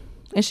are you?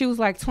 And she was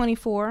like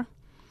 24.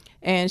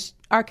 And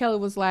R. Kelly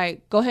was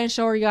like, go ahead and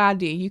show her your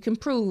ID. You can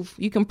prove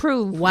that you're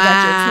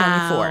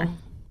 24.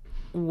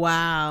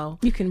 Wow.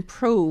 You can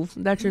prove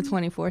that you're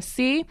 24.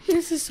 See?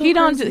 This is so he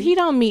crazy.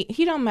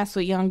 don't mess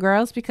with young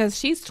girls because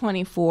she's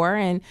 24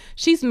 and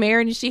she's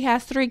married and she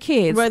has 3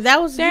 kids. But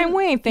that was we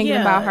ain't thinking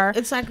about her.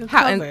 It's like a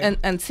cover.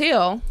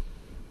 Until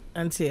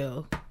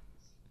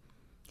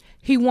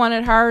he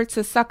wanted her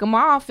to suck him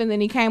off and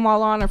then he came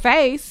all on her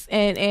face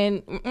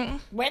and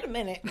wait a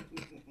minute.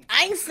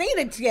 I ain't seen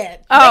it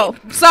yet. Oh,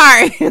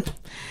 sorry.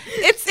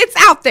 It's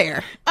out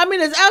there. I mean,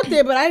 it's out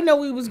there, but I didn't know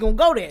we was gonna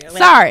go there.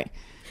 Sorry.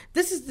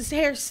 This is this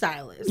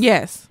hairstylist.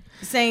 Yes.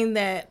 Saying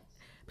that,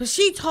 but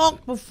she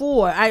talked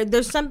before.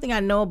 There's something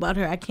I know about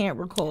her. I can't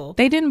recall.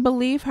 They didn't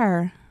believe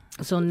her.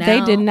 So now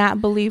they did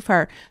not believe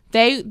her.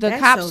 The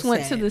cops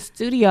went to sad. the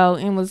studio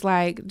and was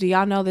like, "Do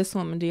y'all know this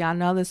woman? Do y'all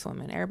know this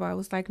woman?" Everybody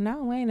was like,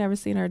 "No, we ain't never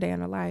seen her a day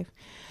in her life."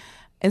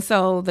 And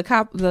so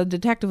the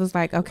detective was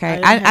like,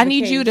 "Okay, I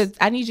need you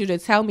to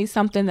tell me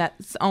something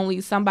that's only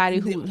somebody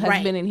who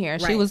has been in here."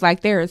 She was like,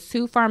 "There is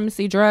 2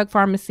 drug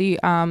pharmacy,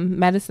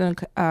 medicine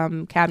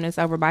cabinets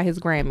over by his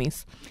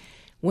Grammys."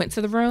 Went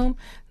to the room.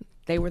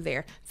 They were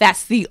there.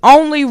 That's the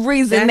only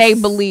reason they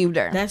believed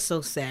her. That's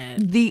so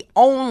sad. The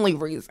only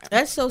reason.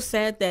 That's so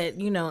sad that,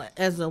 you know,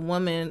 as a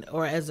woman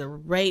or as a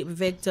rape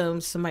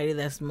victim, somebody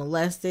that's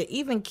molested,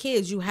 even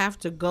kids, you have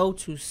to go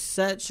to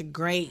such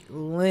great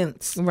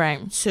lengths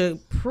to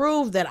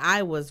prove that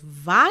I was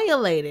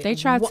violated. They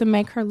tried to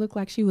make her look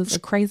like she was a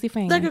crazy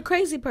fan. Like a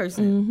crazy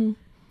person. Mm-hmm.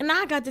 And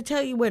I got to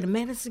tell you where the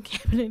medicine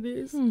cabinet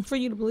is for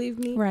you to believe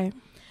me. Right.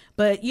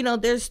 But, you know,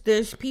 there's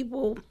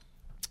people...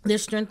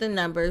 There's strength in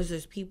numbers.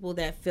 There's people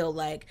that feel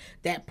like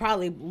that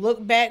probably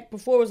look back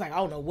before was like, I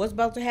don't know what's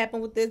about to happen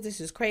with this. This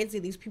is crazy.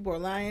 These people are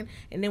lying.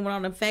 And then when all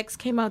the facts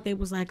came out, they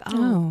was like,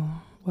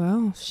 oh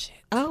well, shit.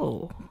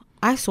 Oh,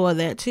 I saw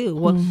that too.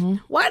 Well,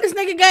 why this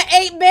nigga got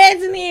 8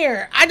 beds in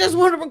here? I just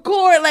want to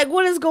record. Like,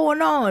 what is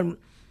going on?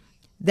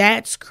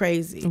 That's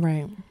crazy.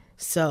 Right.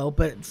 So,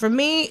 but for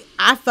me,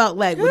 I felt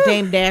like with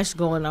Dame Dash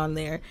going on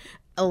there,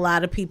 a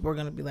lot of people are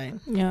going to be like,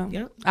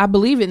 yeah, I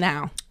believe it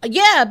now.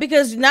 Yeah,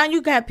 because now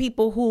you got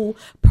people who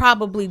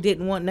probably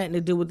didn't want nothing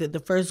to do with it the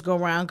first go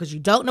round because you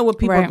don't know what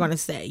people are going to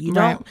say. You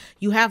don't.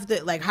 You have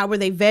to, like, how were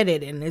they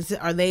vetted, and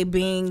are they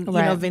being you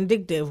know,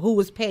 vindictive? Who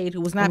was paid?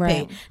 Who was not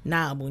paid?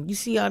 Nah, when you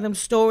see all them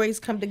stories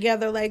come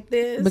together like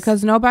this,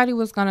 because nobody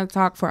was going to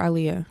talk for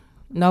Aaliyah.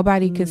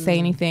 Nobody could say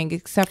anything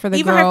except for the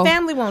Even girl. her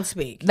family won't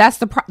speak.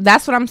 That's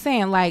that's what I'm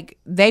saying. Like,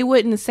 they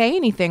wouldn't say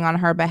anything on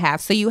her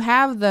behalf. So you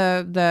have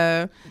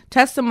the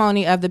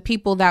testimony of the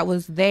people that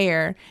was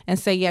there and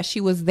say, yes,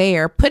 she was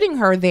there, putting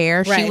her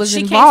there. Right. She was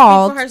she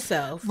involved. Can't speak for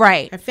herself.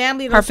 Right. Her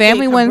family. Her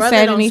family wouldn't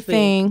say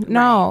anything. Speak.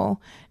 No.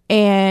 Right.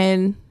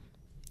 And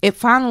it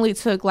finally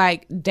took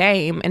like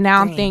Dame, and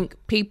now I think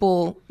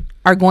people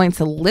are going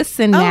to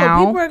listen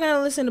now. People are going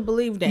to listen to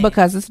believe Dame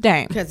because it's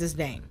Dame. Because it's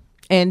Dame.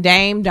 And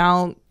Dame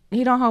don't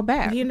hold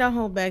back. He don't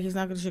hold back. He's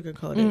not going to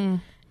sugarcoat it.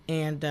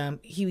 And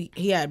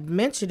he had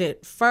mentioned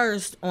it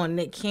first on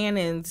Nick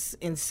Cannon's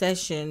In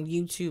Session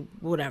YouTube,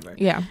 whatever.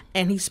 Yeah.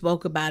 And he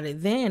spoke about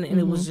it then, and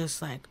it was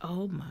just like,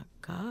 oh my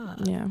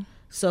God. Yeah.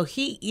 So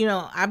he,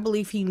 I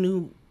believe he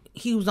knew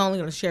he was only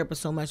going to share it, but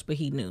so much, but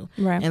he knew.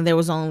 Right. And there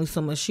was only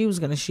so much she was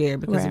going to share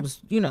because it was,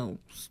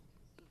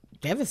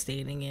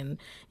 devastating, and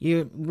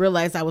you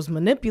realize I was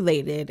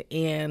manipulated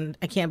and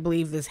I can't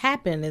believe this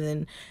happened. And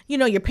then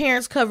your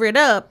parents cover it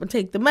up and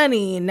take the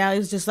money, and now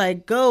it's just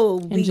like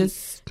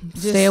just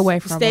stay away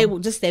from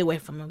them. Just stay away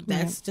from them.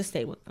 Just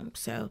stay with them.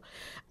 So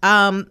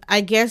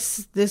I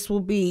guess this will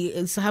be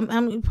how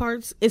many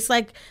parts? It's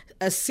like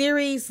a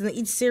series, and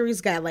each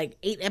series got like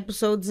 8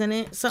 episodes in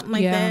it, something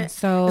like that.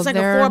 So it's like a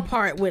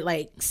 4-part with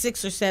like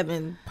 6 or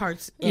 7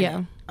 parts in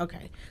it.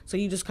 Okay, so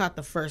you just caught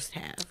the first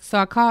half. So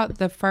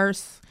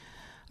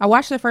I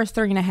watched the first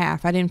 3.5.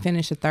 I didn't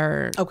finish the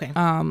third. Okay.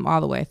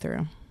 All the way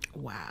through.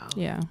 Wow.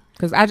 Yeah.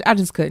 Because I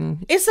just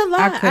couldn't. It's a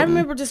lot. I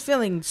remember just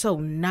feeling so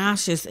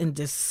nauseous and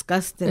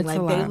disgusting.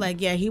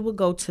 It's he would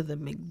go to the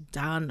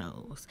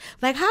McDonald's.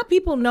 Like, how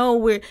people know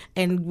where,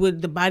 and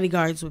the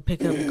bodyguards would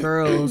pick up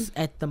girls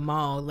at the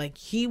mall. Like,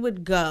 he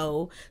would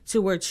go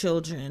to where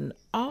children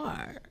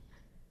are.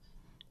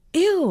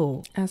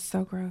 Ew. That's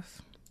so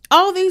gross.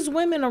 All these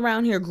women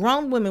around here,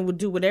 grown women, would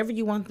do whatever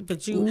you want,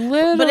 but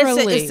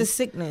it's a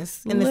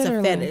sickness and it's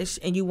a fetish,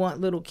 and you want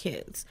little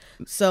kids.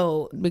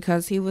 So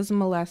because he was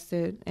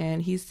molested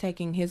and he's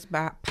taking his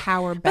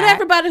power back. But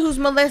everybody who's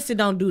molested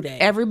don't do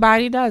that.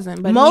 Everybody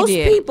doesn't, but most he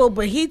did. people.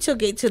 But he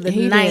took it to the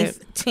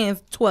 9th,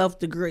 10th, 12th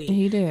degree.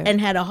 He did,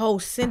 and had a whole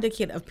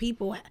syndicate of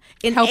people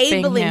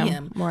enabling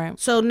him. Right.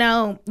 So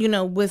now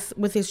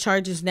with his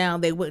charges now,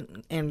 they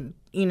wouldn't and.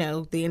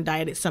 They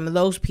indicted some of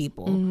those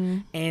people.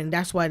 And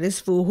that's why this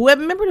fool,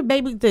 whoever, remember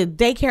the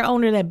daycare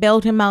owner that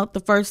bailed him out the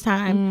first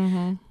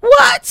time?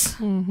 What?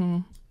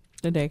 The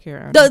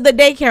daycare owner. The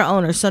daycare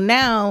owner. So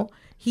now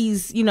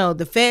he's,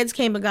 the feds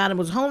came and got him.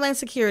 It was Homeland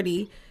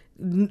Security.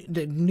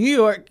 The New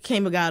York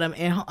came and got him,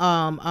 and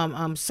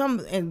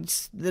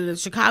the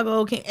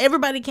Chicago came.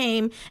 Everybody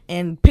came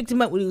and picked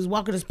him up when he was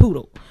walking his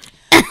poodle.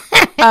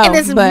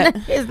 But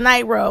his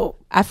night robe.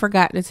 I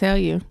forgot to tell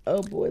you.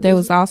 Oh boy! There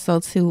was also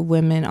 2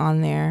 women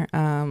on there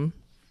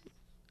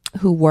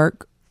who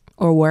worked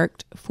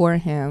for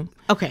him.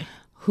 Okay.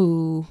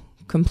 Who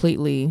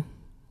completely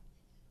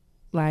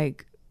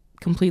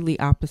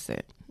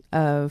opposite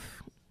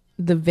of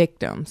the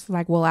victims.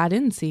 Like, well, I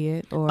didn't see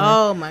it, or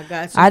oh my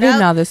God, so I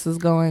didn't know this was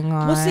going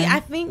on. Well, see, I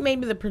think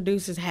maybe the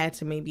producers had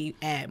to maybe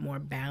add more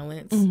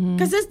balance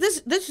because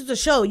this is a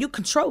show. You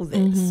control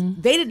this.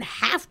 They didn't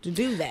have to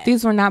do that.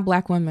 These were not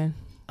black women.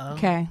 Oh.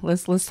 Okay,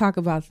 let's talk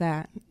about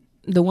that.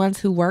 The ones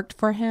who worked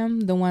for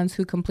him, the ones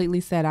who completely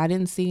said, I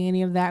didn't see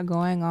any of that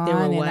going on. They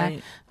were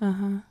white.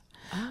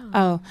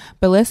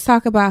 But let's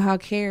talk about how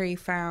Carrie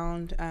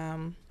found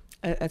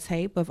a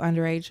tape of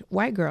underage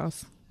white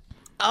girls.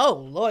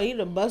 Oh Lord, he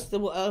done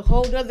busted a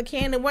whole other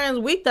can of worms.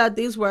 We thought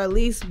these were at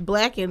least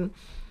black and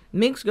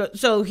mixed girls.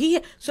 So he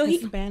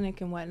Hispanic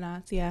and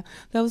whatnot. Yeah,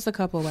 there was a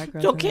couple of white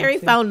girls. So Carrie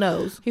found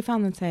those. He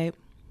found the tape,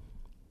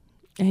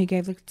 and he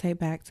gave the tape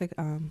back to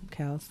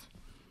Kels.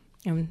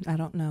 And I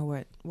don't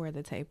know where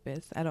the tape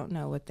is. I don't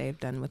know what they've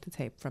done with the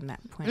tape from that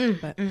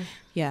point.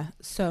 Yeah.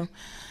 So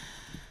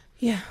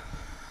yeah,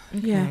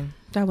 yeah.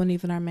 That wasn't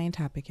even our main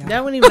topic, y'all.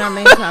 That wasn't even our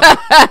main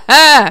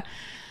topic.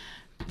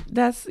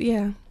 That's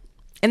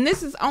And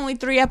this is only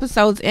 3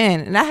 episodes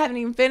in, and I haven't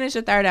even finished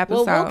the 3rd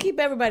episode. Well, we'll keep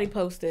everybody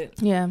posted.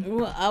 Yeah.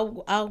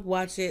 Well, I'll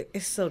watch it.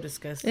 It's so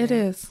disgusting. It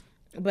is.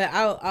 But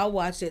I'll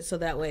watch it so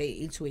that way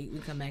each week we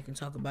come back and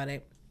talk about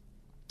it.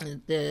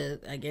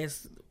 I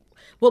guess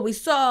what we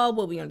saw,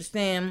 what we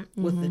understand,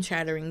 what the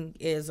chattering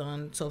is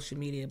on social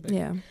media. But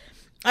yeah.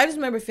 I just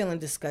remember feeling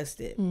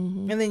disgusted.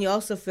 And then you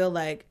also feel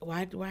like,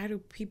 why do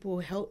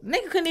people help?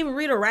 Nigga couldn't even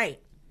read or write.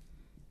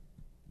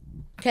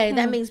 Okay,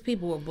 that means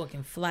people were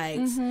booking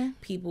flights.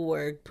 People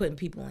were putting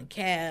people in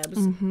cabs.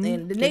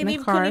 And they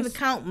couldn't even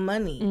count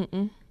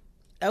money.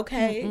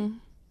 Okay.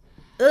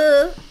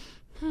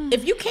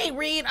 If you can't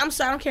read, I'm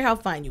sorry, I don't care how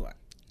fine you are.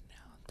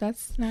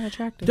 That's not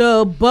attractive.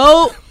 The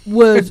boat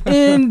was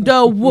in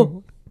the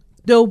woo.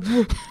 The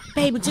woo.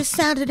 Baby, just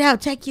sound it out.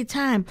 Take your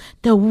time.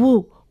 The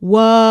woo.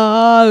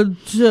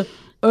 Water.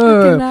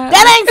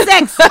 That ain't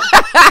sex.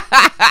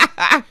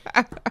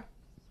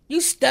 You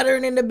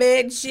stuttering in the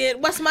bed shit.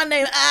 What's my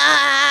name?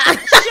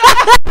 It's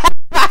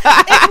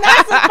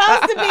not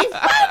supposed to be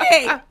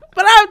funny.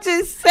 But I'm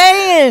just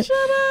saying. Shut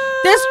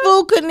up. This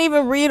fool couldn't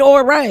even read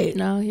or write.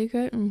 No, he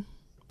couldn't.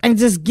 And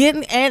just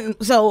getting, and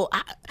so,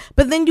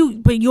 but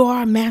you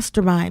are a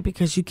mastermind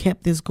because you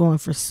kept this going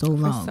for so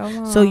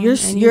long. So you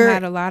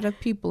had a lot of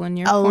people in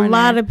your corner. A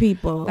lot of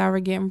people that were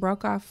getting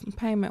broke off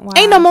payment.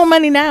 Ain't no more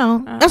money now.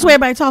 That's where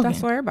everybody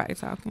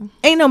talking.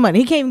 Ain't no money.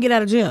 He can't even get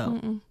out of jail.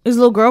 His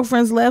little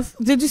girlfriends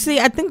left. Did you see?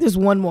 I think there's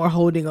one more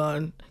holding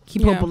on.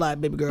 Keep hope alive,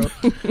 baby girl.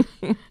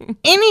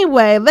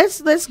 Anyway,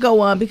 let's go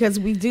on because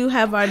we do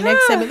have our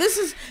next segment.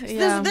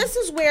 This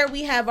is where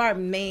we have our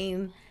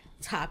main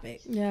topic.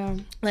 Yeah.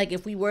 Like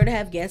if we were to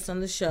have guests on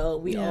the show,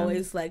 we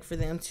always like for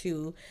them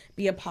to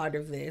be a part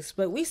of this.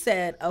 But we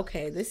said,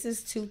 okay, this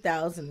is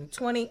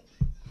 2020.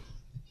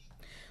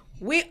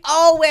 We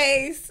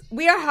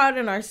are hard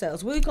on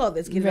ourselves. What do we call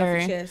this? Get it off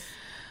your chest.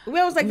 We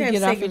always like to have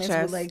segments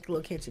with like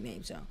little catchy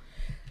names, y'all.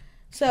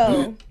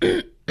 So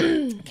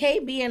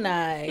KB and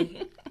I,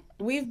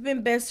 we've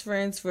been best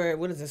friends for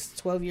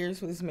 12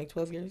 years? Will this make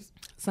 12 years?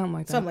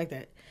 Something like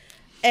that.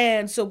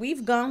 And so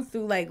we've gone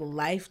through like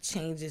life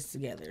changes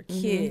together,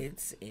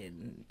 kids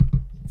and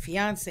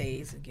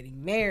fiancés and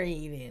getting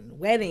married and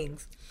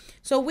weddings.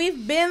 So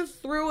we've been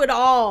through it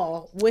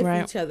all with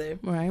each other.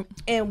 Right.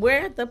 And we're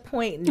at the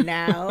point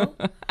now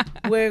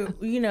where,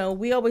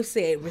 we always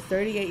say we're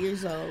 38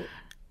 years old.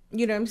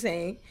 You know what I'm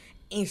saying?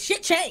 And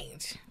shit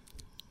changed.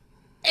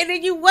 And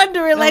then you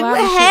wondering, like, what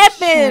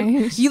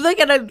happened? You look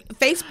at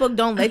Facebook,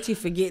 don't let you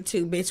forget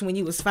to, bitch, when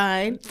you was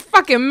fine.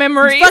 Fucking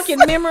memories.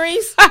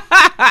 I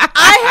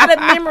had a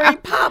memory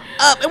pop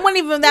up. It wasn't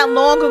even that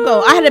long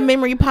ago. I had a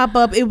memory pop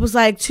up. It was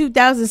like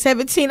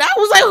 2017. I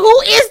was like,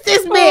 who is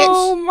this bitch?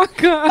 Oh, my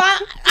God.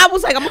 I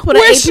was like, I'm going to put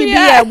an APB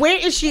at. Where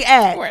is she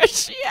at?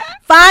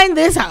 Find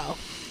this hoe.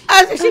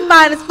 I was like, she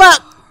fine as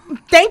fuck.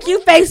 Thank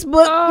you,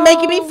 Facebook,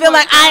 making me feel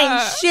like I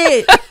ain't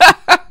shit.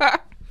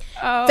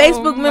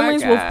 Facebook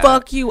memories will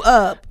fuck you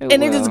up. It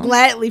just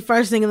gladly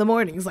first thing in the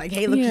morning. It's like,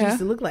 hey, look what you used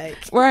to look like.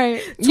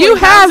 Right. You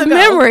have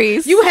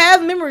memories. You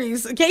have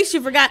memories, in case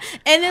you forgot.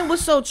 And then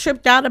was so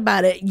tripped out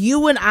about it.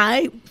 You and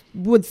I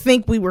would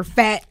think we were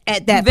fat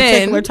at that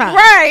particular time.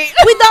 Right.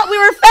 We thought we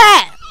were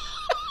fat.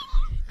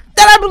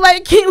 Then I'd be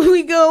like, can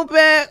we go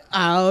back?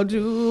 How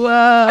do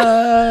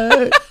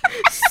I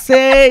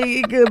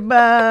say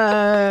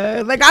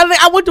goodbye? Like,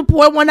 I went to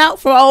pour one out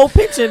for an old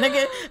picture,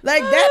 nigga.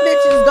 Like, that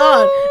bitch is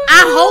gone.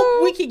 I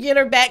hope we can get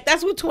her back.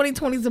 That's what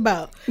 2020 is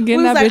about.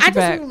 Getting that bitch back. I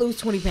just want to lose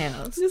 20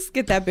 pounds. Just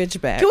get that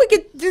bitch back. Can we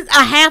get just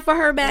a half of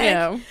her back?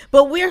 Yeah.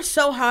 But we're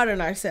so hard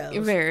on ourselves.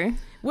 Very.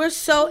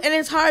 And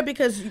it's hard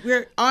because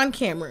we're on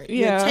camera.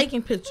 You're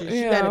taking pictures.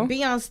 You got to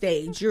be on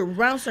stage. You're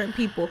around certain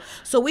people.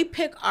 So we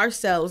pick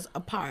ourselves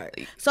apart.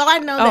 So I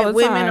know that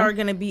women are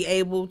going to be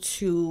able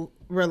to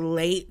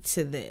relate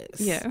to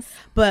this. Yes.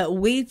 But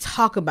we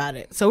talk about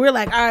it. So we're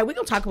like, all right, we're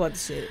going to talk about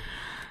this shit.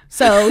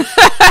 So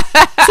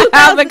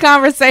how the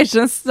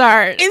conversation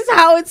starts. It's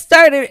how it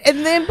started.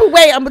 And then, but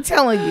wait, I'm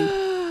telling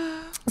you.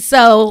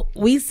 So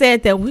we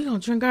said that we're gonna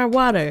drink our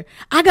water.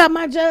 I got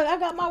my jug. I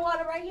got my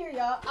water right here,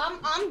 y'all.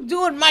 I'm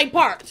doing my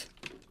part.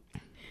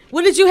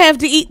 What did you have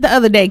to eat the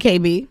other day,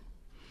 KB?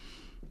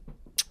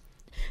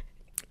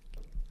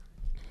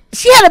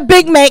 She had a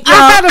Big Mac, y'all.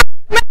 I had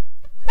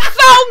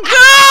so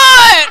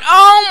good.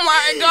 Oh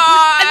my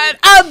God.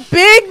 A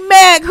Big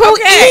Mac. Who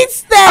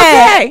eats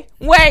that? Okay.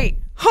 Wait.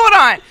 Hold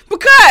on.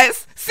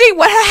 Because see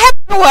what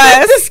happened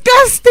was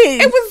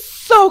disgusting. It was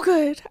so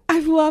good.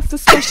 I love the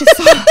special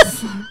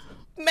sauce.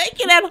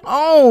 Make it at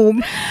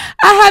home.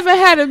 I haven't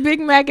had a Big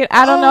Mac in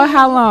I don't know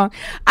how long.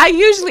 I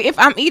usually, if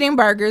I'm eating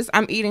burgers,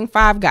 I'm eating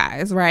Five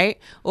Guys, right?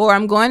 Or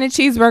I'm going to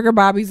Cheeseburger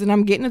Bobby's and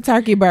I'm getting a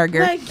turkey burger.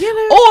 Like,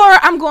 or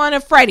I'm going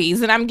to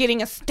Freddy's and I'm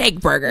getting a steak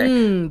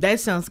burger. That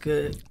sounds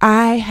good.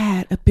 I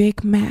had a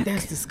Big Mac.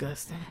 That's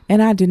disgusting.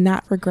 And I did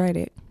not regret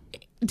it.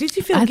 Did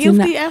you feel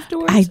guilty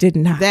afterwards? I did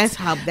not.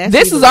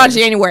 This was on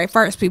January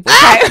 1st, people.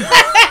 Okay?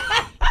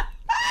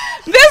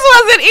 This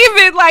wasn't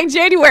even like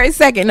January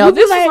 2nd. No,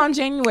 this was on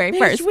January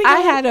 1st. I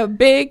had a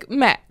Big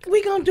Mac.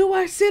 We gonna do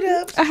our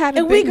sit-ups. I had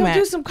a Big Mac. And we gonna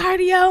do some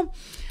cardio.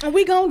 And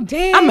we gonna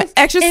dance. I'm gonna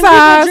exercise. And we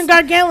gonna drink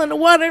our gallon of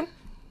water.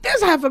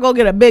 That's how I go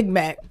get a Big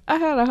Mac. I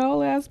had a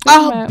whole ass Big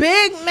Mac. A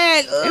Big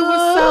Mac. It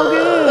was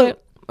so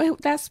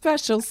good. That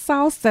special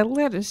sauce, that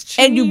lettuce,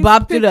 cheese. And you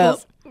bopped it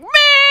up. Man,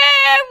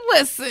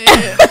 listen.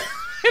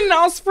 And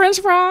those French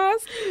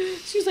fries.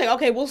 She's like,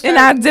 okay, we'll start. And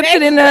I dipped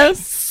it in the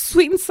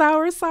sweet and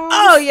sour sauce.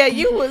 Oh yeah,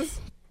 you was.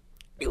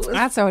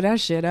 I tore that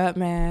shit up,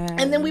 man.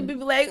 And then we'd be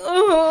like,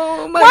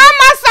 oh my. Why am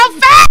I so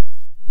fat?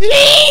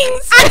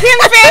 Jeans. I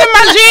can't fit in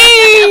my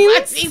jeans.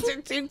 My jeans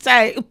are too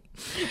tight.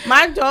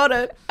 My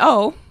daughter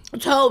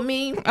told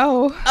me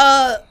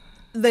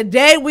the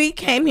day we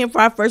came here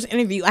for our first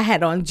interview, I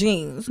had on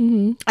jeans.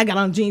 Mm-hmm. I got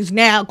on jeans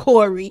now,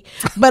 Corey.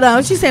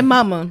 But she said,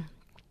 Mama,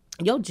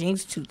 your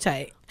jeans too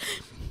tight.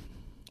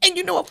 And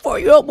you know a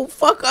 4-year-old will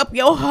fuck up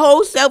your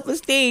whole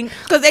self-esteem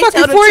because they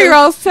tell the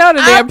 4-year-olds tell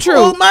the damn truth.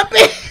 I pulled my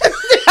pants.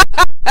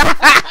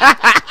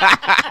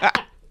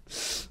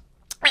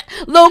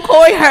 Little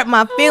Corey hurt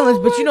my feelings,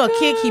 but you know a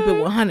kid keep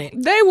it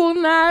 100. They will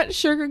not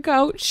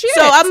sugarcoat shit.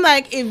 So I'm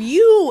like, if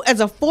you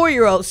as a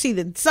 4-year-old see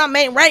that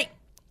something ain't right,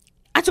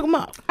 I took them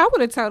off. I would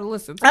have told her,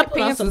 listen, I tight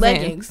put on pants some is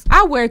leggings. in.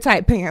 I wear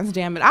tight pants,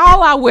 damn it.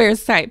 All I wear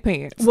is tight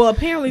pants. Well,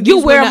 apparently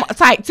You wear them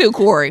tight too,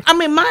 Corey. I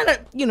mean, mine are,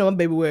 my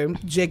baby wear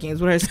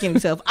jeggings with her skinny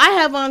self. I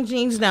have on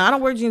jeans now. I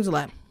don't wear jeans a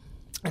lot.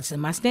 That's in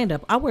my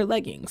stand-up. I wear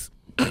leggings.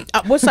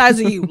 What size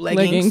are you?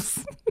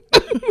 Leggings.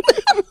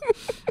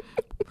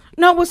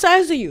 No, what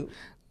size are you?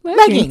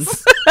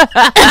 Leggings.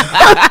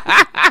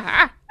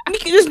 You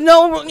can just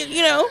know,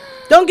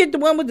 don't get the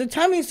one with the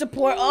tummy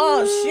support.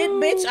 Oh, shit,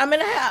 bitch, I'm in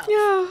the house.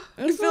 Yeah.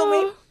 You feel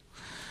me?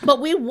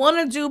 But we want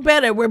to do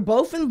better. We're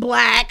both in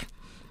black.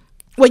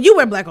 Well, you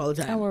wear black all the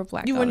time. I wear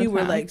black You all when the you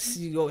wear time.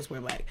 you always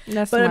wear black.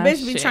 That's but my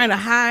basically shit. trying to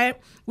hide.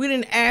 We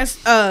didn't ask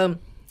a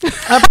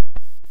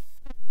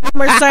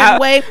certain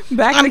way.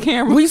 Back to the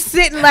camera. We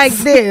sitting like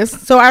this,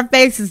 so our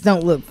faces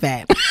don't look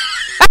fat.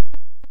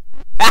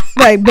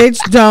 Like, bitch,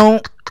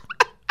 don't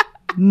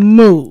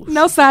move.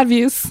 No side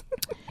views.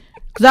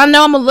 Cause I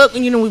know I'm gonna look,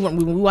 and when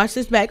we watch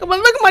this back, I'm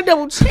gonna look at my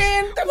double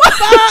chin. The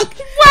fuck?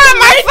 Why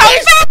am I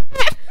so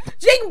fat?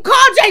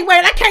 Call Jay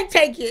Wade. I can't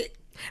take it.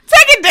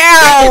 Take it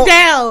down. Take it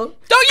down.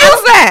 Don't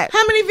use that.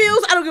 How many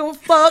views? I don't give a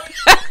fuck.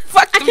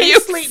 Fuck I the can't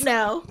views. sleep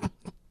now.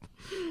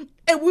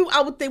 And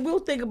we'll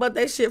think about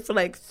that shit for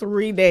like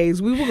 3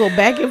 days. We will go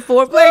back and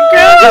forth like,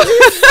 girl, did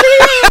you see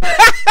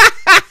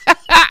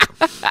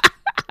it?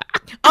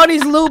 All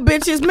these little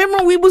bitches. Remember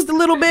when we was the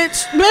little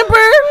bitch? Remember?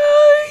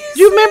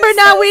 You remember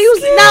now we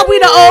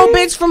the old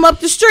bitch from up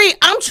the street.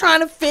 I'm trying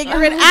to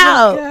figure it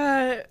out.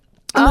 God.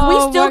 I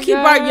mean, we still keep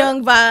our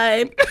young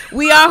vibe.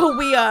 We are who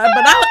we are,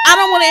 but I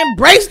don't want to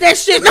embrace that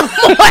shit no more.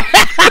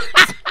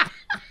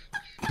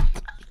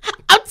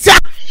 I'm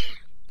tired.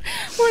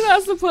 We're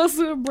not supposed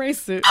to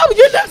embrace it. Oh,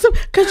 you're not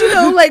because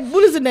like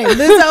what is the name?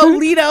 Lizzo.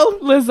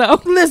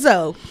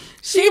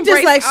 She just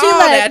embraced all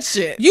that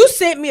shit. You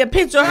sent me a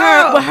picture of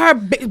her with her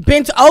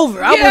bent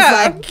over. I was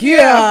like,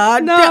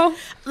 God, no.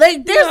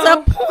 Like there's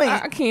a point.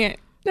 I can't.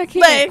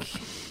 Like,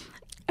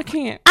 I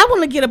can't. I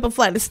want to get up a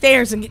flight of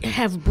stairs and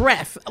have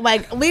breath.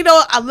 Like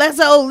Lizzo,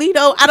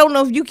 I don't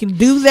know if you can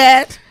do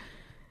that.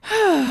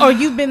 Or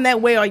you've been that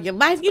way all your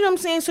life. You know what I'm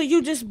saying? So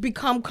you just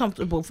become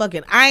comfortable. Fuck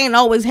it. I ain't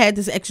always had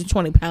this extra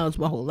 20 pounds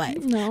my whole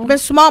life. No. I've been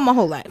small my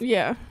whole life.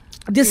 Yeah.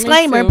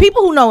 Disclaimer,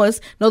 people who know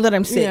us know that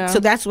I'm sick. Yeah. So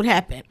that's what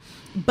happened.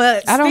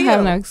 But I don't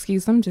have no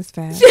excuse. I'm just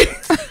fat.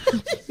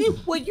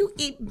 Well, you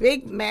eat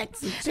Big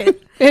Macs and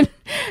shit.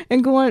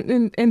 and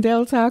going in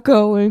Del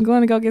Taco and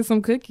going to go get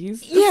some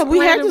cookies. Yeah, we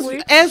had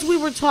this, as we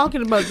were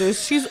talking about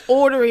this, she's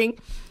ordering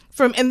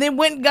from, and then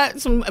went and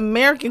got some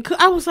American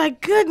I was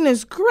like,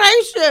 goodness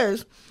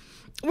gracious.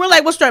 We're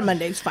like, we'll start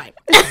Monday. It's fine.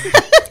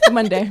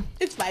 Monday.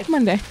 It's fine.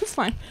 Monday. It's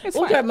fine. It's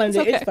We'll fine. start Monday.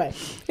 It's, It's okay.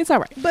 fine. It's all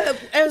right.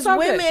 But as all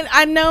women, good.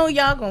 I know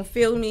y'all gonna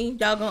feel me.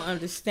 Y'all gonna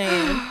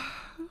understand.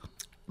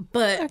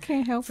 But I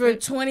can't help for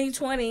it.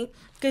 2020,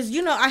 because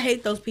I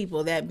hate those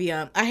people that be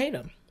I hate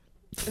them.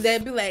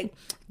 That be like,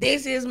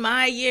 this is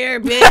my year,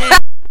 bitch.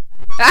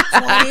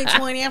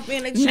 2020, I'm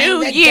finna change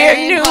New the year,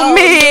 game, new ho.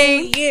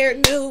 me. New year,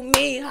 new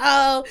me,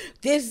 ho.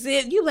 This is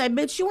it. You like,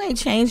 bitch, you ain't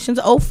changed since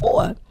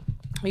 04.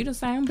 You the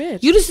same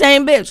bitch. You the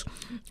same bitch.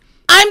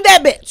 I'm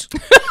that bitch.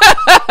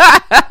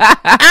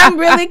 I'm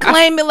really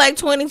claiming like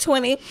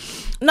 2020.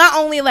 Not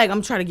only like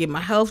I'm trying to get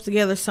my health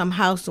together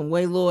somehow, some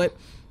way, Lord.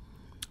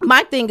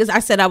 My thing is, I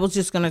said I was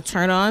just going to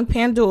turn on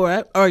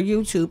Pandora or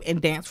YouTube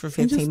and dance for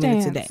 15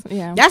 minutes a day.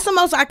 Yeah. That's the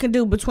most I can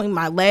do between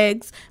my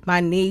legs, my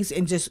knees,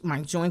 and just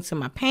my joints and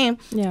my pain.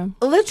 Yeah.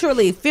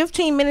 Literally,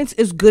 15 minutes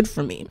is good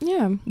for me.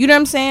 Yeah. You know what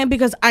I'm saying?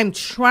 Because I'm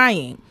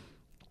trying.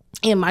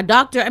 And my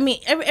doctor, I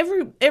mean,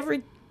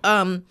 every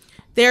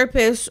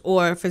therapist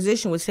or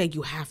physician would say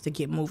you have to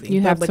get moving. You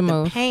have but to the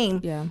move.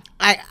 pain, Yeah.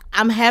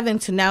 I'm having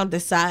to now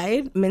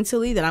decide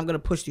mentally that I'm going to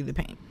push through the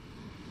pain.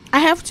 I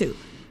have to.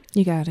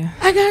 You got it.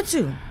 I got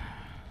to.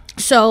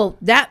 So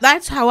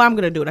that's how I'm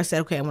going to do it. I said,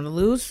 okay, I'm going to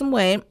lose some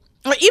weight.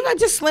 Or even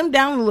just slim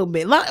down a little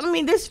bit. I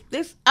mean, this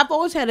I've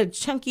always had a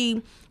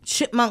chunky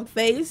chipmunk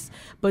face.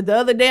 But the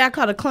other day I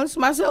kind of clenched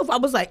myself. I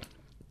was like,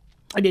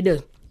 I did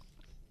this.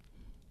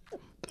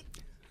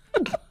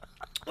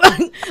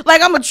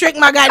 Like I'm gonna trick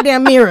my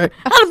goddamn mirror.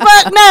 How the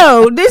fuck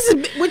no? This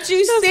is what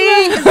you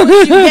see is what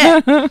you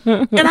get.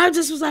 And I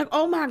just was like,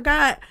 oh my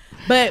God.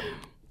 But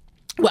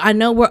I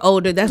know we're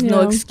older. That's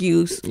no Yeah.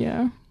 excuse.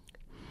 Yeah.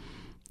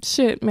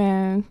 Shit,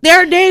 man.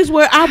 There are days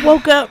where I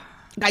woke up.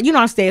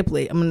 I stay up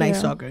late. I'm a night Yeah.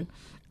 stalker,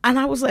 and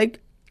I was like,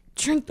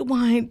 drink the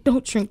wine.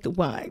 Don't drink the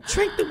wine.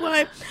 Drink the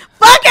wine.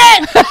 Fuck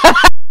it.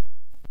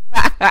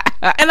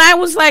 And I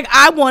was like,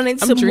 I wanted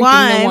some drinking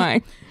wine. the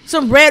wine.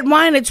 Some red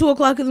wine at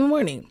 2:00 in the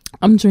morning.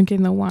 I'm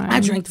drinking the wine. I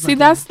drink the See, fucking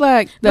that's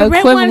like the But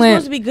red wine is supposed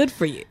equivalent. to be good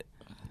for you,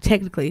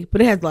 technically, but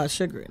it has a lot of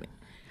sugar in it.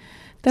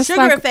 That's Sugar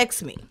like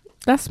affects me.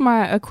 That's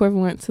my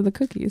equivalent to the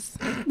cookies.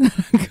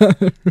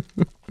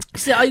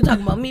 So are you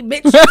talking about me,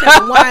 bitch? You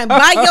take wine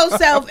by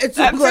yourself at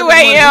 2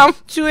 a.m.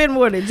 2 in the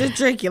morning. Just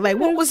drink it. Like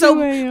what was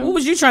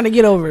you trying to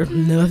get over?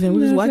 Nothing.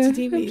 We was watching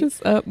TV. I'm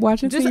just up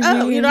watching TV. Just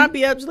up. You know, I'd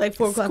be up to like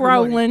 4 o'clock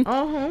scrolling.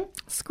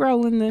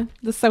 Scrolling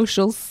the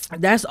socials.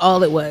 That's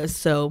all it was.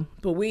 So,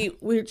 but we're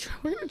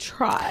gonna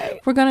try.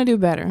 We're gonna do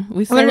better.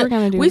 We say we're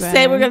gonna do better. We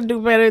say we're gonna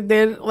do better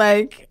than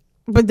like.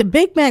 But the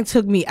Big Mac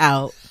took me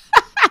out.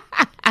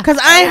 Because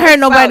I ain't heard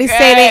nobody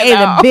say they ate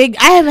a big...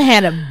 I haven't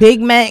had a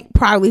Big Mac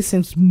probably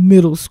since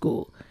middle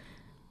school.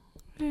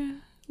 Yeah,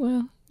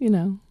 well, you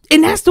know.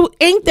 And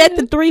ain't that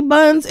the 3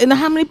 buns and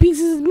how many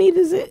pieces of meat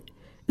is it?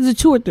 Is it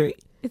 2 or 3?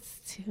 It's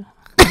 2.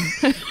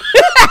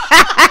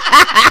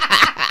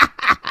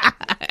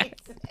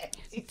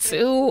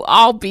 2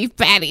 all beef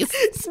patties.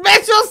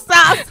 Special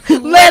sauce,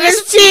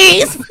 lettuce,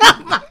 cheese.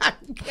 Oh my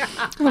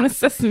God. On a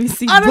sesame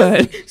seed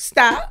bun.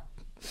 Stop.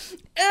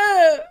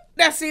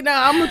 Now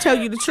I'm gonna tell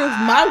you the truth.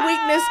 My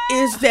weakness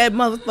is that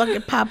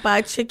motherfucking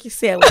Popeye chicken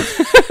sandwich.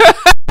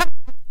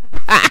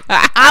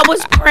 I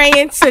was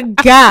praying to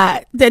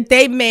God that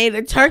they made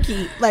a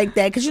turkey like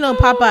that, because you know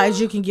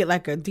Popeyes you can get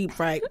like a deep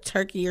fried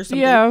turkey or something.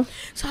 Yeah.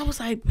 So I was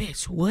like,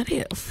 bitch, what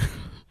if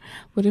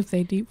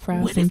they deep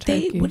fry some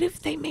turkey? What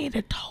if they made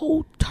a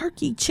whole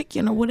turkey,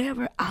 chicken, or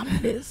whatever out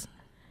of this?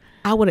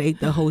 I would have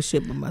ate the whole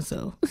shit by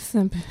myself.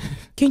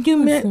 Can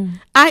you imagine?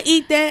 I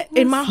eat that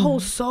and my whole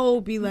soul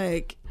be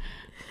like,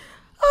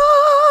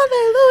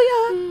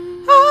 hallelujah.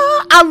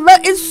 I love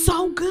it's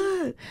so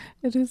good.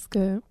 It is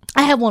good.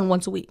 I have one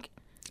once a week.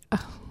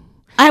 Oh.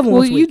 I have one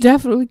once a week. You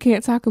definitely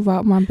can't talk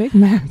about my Big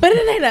Mac. But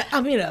it ain't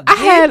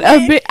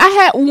I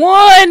had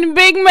one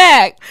Big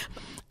Mac.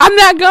 I'm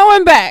not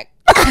going back.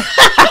 You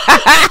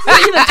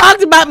done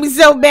talked about me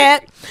so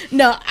bad.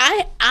 No,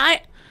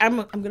 I'm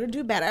gonna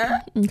do better.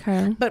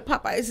 Okay. But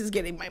Popeyes is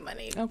getting my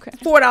money. Okay.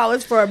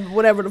 $4 for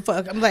whatever the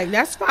fuck. I'm like,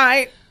 that's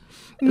fine.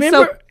 Remember,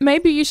 so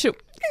maybe you should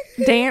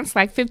dance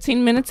like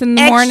 15 minutes in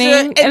the morning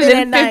and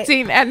then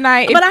 15 at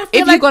night. But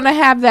if you're gonna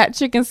have that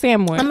chicken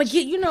sandwich, I'm gonna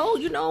get you know.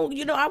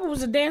 I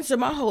was a dancer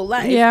my whole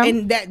life,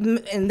 and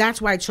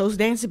that's why I chose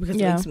dancing, because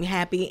it makes me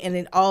happy, and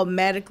it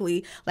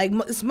automatically like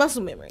it's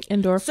muscle memory,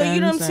 endorphins. So you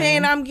know what I'm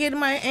saying? I'm getting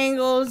my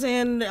angles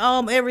and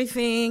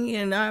everything,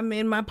 and I'm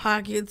in my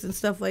pockets and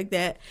stuff like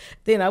that.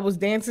 Then I was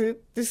dancing.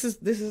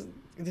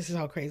 This is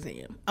how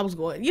crazy I am. I was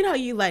going, you know,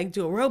 you like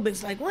do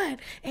aerobics, like 1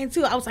 and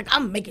 2. I was like,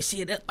 I'm making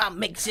shit up and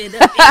dance, and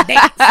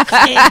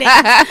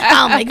dance.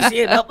 I'm making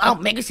shit up,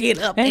 I'm making shit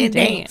up and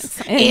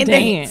dance, and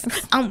dance.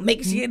 I'm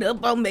making shit up,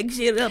 I'm making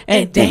shit up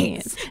and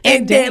dance,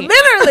 and dance.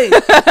 Literally,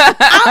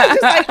 I was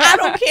just like, I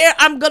don't care.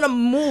 I'm gonna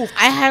move.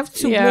 I have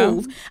to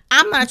move.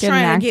 I'm not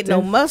trying to get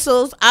no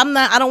muscles. I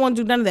don't want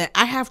to do none of that.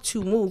 I have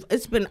to move.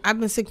 I've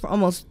been sick for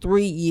almost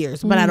 3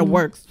 years, but out of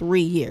work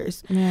 3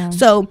 years. Yeah.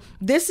 So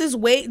this is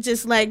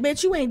just like,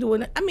 bitch, you ain't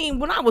doing it. I mean,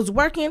 when I was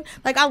working,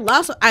 like I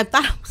thought I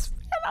was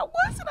fat. I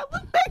wasn't. I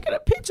look back at a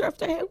picture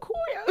after I had Corey.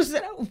 I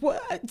said I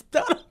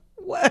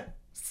was.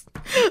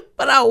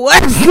 But I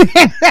wasn't.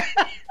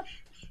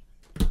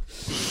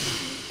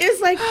 It's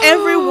like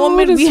every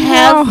woman we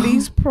have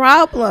these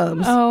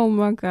problems. Oh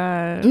my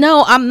God.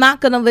 No, I'm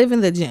not gonna live in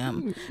the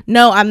gym.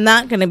 No, I'm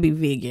not gonna be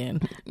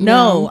vegan.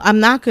 No, I'm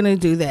not gonna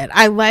do that.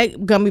 I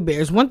like gummy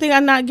bears. One thing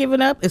I'm not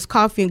giving up is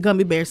coffee and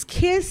gummy bears.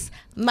 Kiss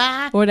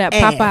my or that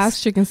ass.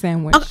 Popeye's chicken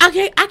sandwich.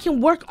 I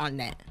can work on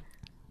that,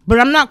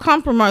 but I'm not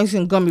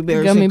compromising gummy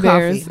bears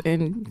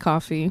and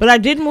coffee. But I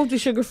did move to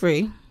sugar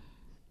free.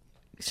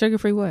 Sugar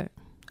free what?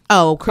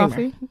 Oh,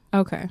 coffee.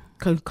 Okay.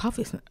 Cause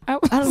coffee's not. I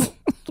don't.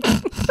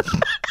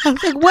 I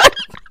was like, what?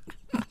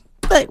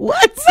 Like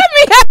what? Let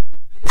me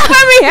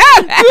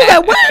have that. You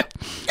like what?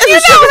 You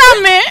know what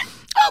I meant.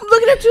 I'm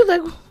looking at you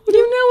like.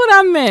 You knew what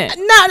I meant.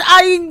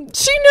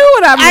 She knew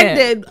what I meant. I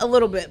did a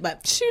little bit,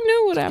 but she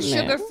knew what I meant.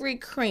 Sugar-free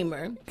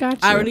creamer.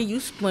 Gotcha. I already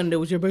use Splenda,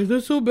 which everybody's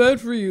that's so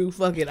bad for you.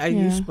 Fuck it, I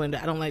use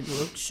Splenda. I don't like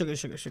sugar.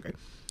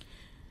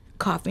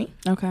 Coffee.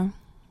 Okay.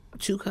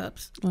 2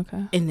 cups.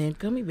 Okay. And then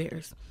gummy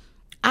bears.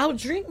 I'll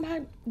drink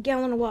my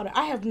gallon of water.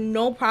 I have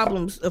no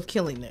problems of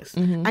killing this.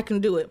 Mm-hmm. I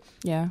can do it.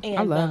 Yeah, and,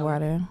 I love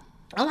water.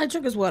 I like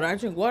drinking water. I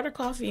drink water,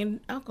 coffee,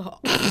 and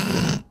alcohol.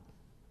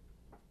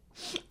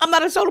 I'm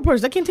not a soda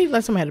person. I can't tell you the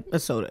last time I had a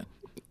soda.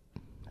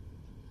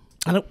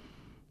 I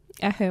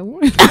had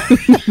one.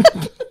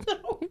 I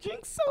don't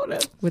drink soda.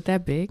 With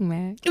that Big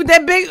Mac.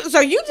 So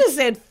you just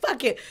said,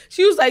 fuck it.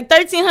 She was like,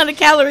 1,300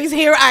 calories.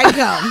 Here I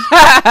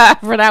come.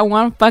 For that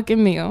one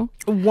fucking meal.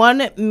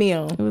 One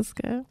meal. It was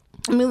good.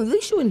 I mean, at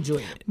least you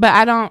enjoyed it. But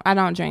I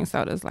don't drink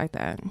sodas like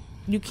that.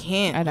 You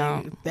can't. I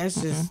don't. That's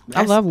just.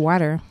 I love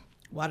water.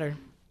 Water.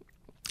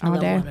 All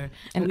day. Water.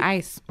 And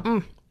ice.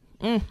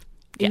 Yes.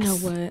 You know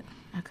what?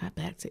 I got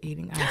back to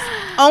eating ice.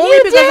 Only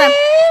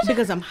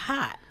because I'm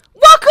hot.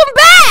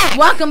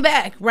 Welcome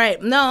back.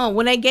 Right. No,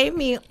 when they gave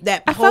me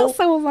that I felt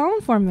so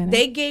alone for a minute.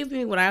 They gave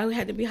me, when I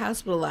had to be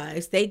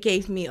hospitalized, they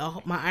gave me,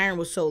 my iron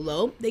was so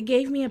low, they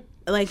gave me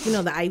the IV.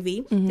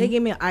 Mm-hmm. They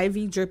gave me an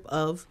IV drip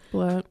of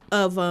blood.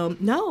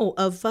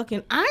 Of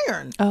fucking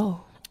iron.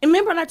 Oh.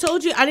 remember when I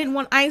told you I didn't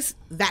want ice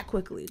that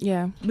quickly?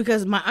 Yeah.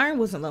 Because my iron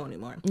wasn't low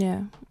anymore.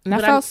 Yeah. And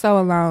But I felt so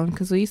alone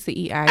because we used to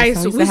eat ice. And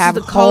we used we to have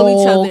call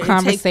each whole other and take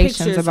conversations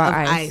pictures about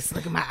of ice.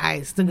 Look at my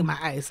ice. Look at my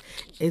ice.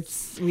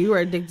 We were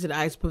addicted to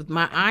ice, but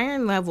my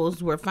iron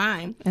levels were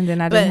fine. And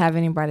then I didn't have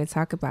anybody to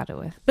talk about it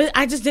with. But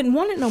I just didn't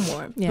want it no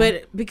more. Yeah.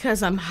 But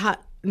because I'm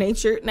hot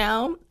natured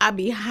now, I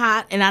be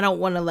hot and I don't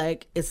want to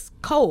it's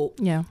cold.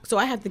 Yeah. So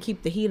I have to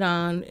keep the heat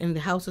on in the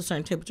house a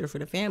certain temperature for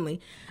the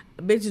family.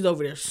 Bitch is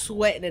over there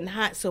sweating and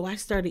hot, so I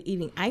started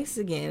eating ice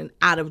again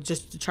out of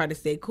just to try to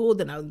stay cool.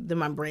 Then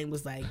my brain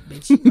was like,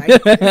 "Bitch, you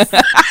like this?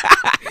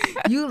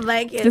 You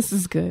like it? This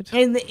is good."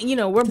 And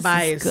we're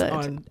biased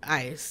on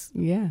ice.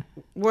 Yeah,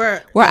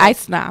 we're ice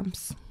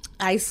snobs.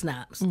 Ice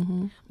snobs.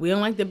 Mm-hmm. We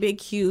don't like the big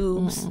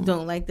cubes.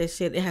 Don't like that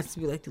shit. It has to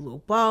be like the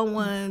little ball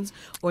ones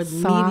or the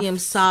Soft. medium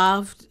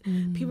soft.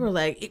 People are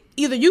like,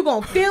 either you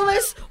gonna feel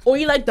this or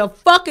you like the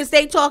fuck is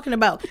they talking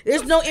about.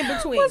 There's no in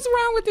between. What's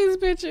wrong with these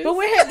bitches? But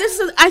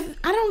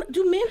I don't.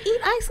 Do men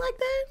eat ice like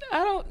that?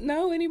 I don't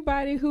know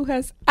anybody who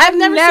has. I've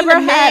never seen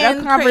a had man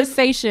a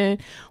conversation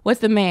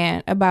with a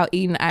man about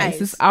eating ice.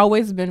 It's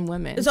always been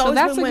women. It's always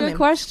that's been a women. good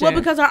question. Well,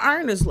 because our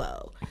iron is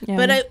low. Yeah.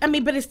 But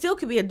but it still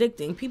could be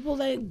addicting. People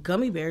like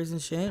gummy bears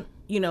and shit.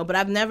 But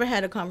I've never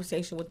had a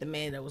conversation with the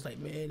man that was like,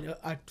 man,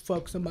 I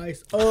fuck some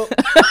ice up.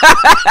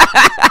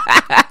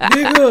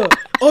 Nigga,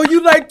 oh,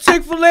 you like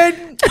Chick-fil-A?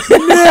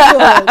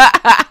 Nigga.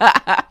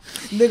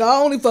 Nigga, I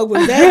only fuck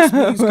with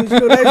Zaxby's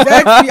because that's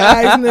Zaxby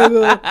ice,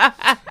 nigga.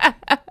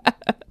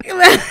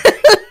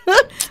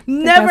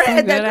 Never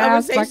had that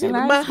conversation.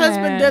 My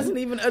husband doesn't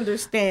even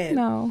understand.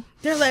 No.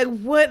 They're like,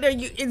 what are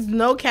you? It's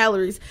no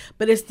calories,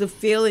 but it's the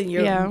feeling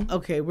you're,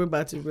 okay, we're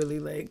about to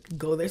really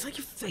go there. It's like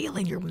you feel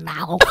in your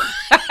mouth.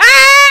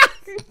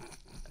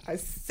 I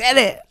said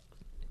it.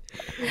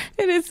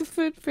 It is a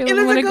food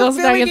feeling when it goes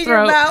down your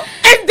throat.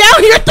 And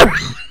down your throat.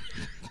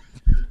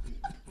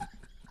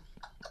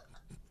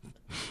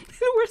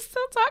 We're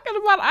still talking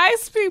about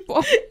ice,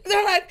 people.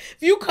 They're like,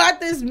 if you caught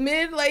this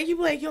mid, you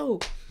be like, yo,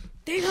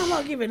 they talking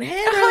about giving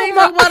head or they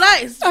talking about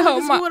ice?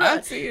 My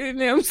auntie and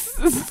them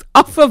is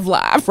off of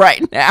live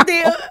right now.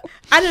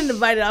 I didn't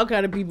invite all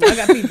kind of people. I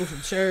got people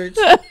from church.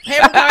 Hey,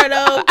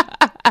 Ricardo.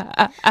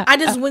 I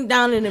just went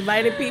down and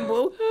invited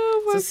people.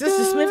 So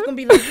Sister Smith gonna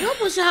be like, what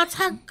was y'all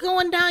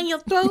going down your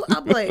throat?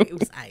 I'll be like, it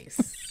was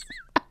ice.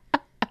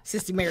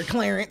 Sister Mary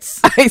Clarence.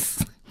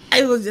 Ice.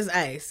 It was just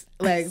ice.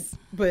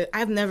 But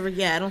I've never,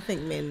 I don't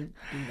think men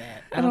do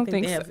that. I don't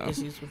think they have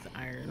issues with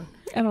iron.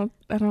 I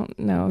don't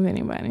know of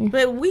anybody.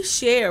 But we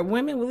share.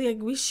 Women really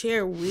we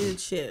share weird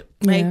shit.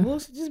 We'll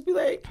just be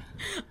like,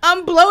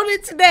 I'm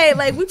bloated today.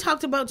 We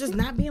talked about just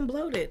not being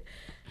bloated.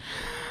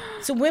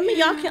 So women,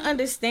 y'all can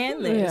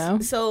understand this. Yeah.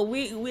 So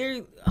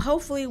we're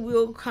hopefully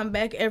we'll come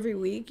back every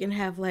week and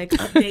have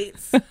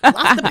updates.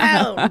 Lost a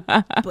pound,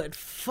 but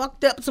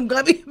fucked up some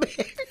gummy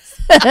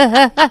bears.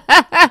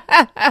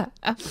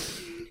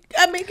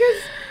 I mean,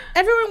 because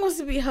everyone wants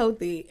to be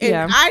healthy.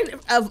 And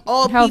of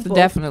all health, people,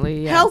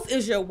 definitely. Yeah. Health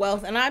is your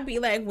wealth. And I'd be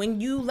like,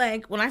 when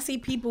I see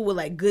people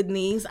with good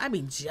knees, I'd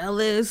be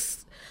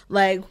jealous.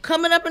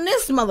 Coming up in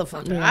this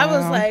motherfucker. Yeah. I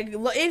was like,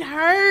 it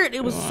hurt.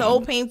 It was so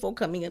painful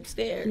coming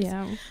upstairs.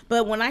 Yeah.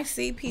 But when I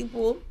see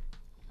people,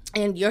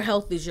 and your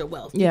health is your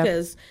wealth,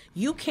 because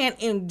you can't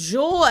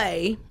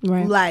enjoy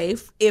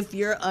life if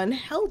you're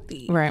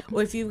unhealthy, right?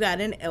 Or if you've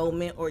got an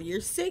ailment or you're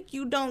sick,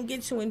 you don't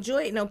get to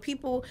enjoy it. No,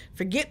 people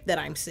forget that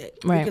I'm sick,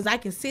 right? Because I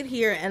can sit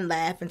here and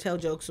laugh and tell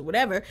jokes or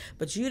whatever,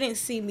 but you didn't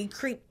see me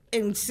creep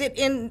and sit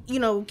in,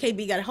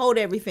 KB got to hold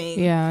everything.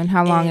 Yeah, and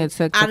how long it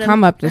took to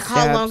come up the steps.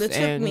 How long it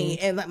took me.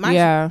 And my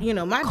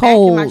my back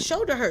cold. and my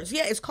shoulder hurts.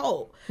 Yeah, it's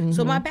cold. Mm-hmm.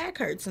 So my back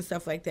hurts and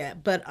stuff like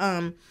that. But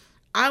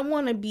I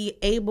want to be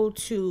able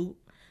to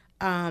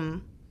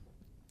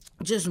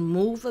just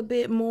move a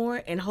bit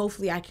more, and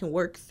hopefully I can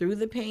work through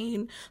the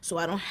pain so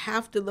I don't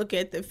have to look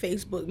at the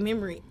Facebook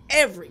memory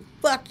every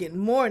fucking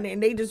morning.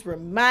 They just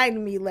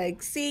remind me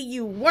see,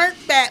 you weren't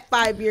fat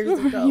 5 years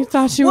ago. You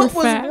thought you were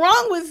fat. What was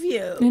wrong with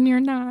you? And you're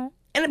not.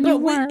 And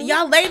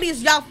y'all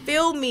ladies, y'all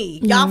feel me.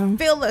 Y'all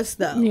feel us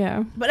though.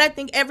 Yeah. But I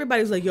think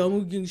everybody's like, yo, I'm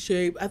gonna get in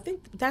shape. I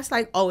think that's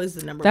always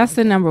the number. That's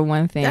the number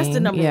one thing. That's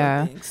the number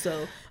one thing.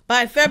 So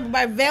by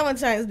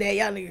Valentine's Day,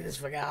 y'all niggas just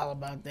forgot all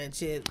about that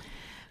shit.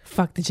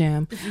 Fuck the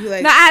gym.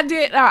 No,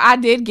 I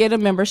did get a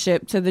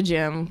membership to the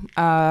gym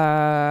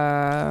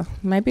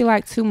maybe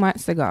 2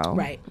 months ago.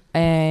 Right.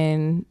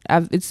 And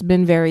it's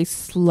been very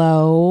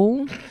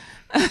slow.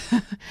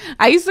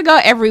 I used to go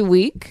every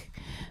week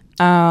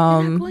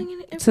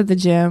to the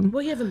gym.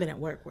 Well, you haven't been at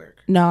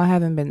work. No, I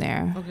haven't been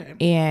there. Okay.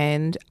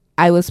 And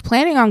I was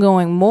planning on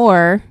going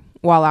more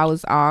while I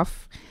was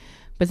off,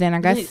 but then I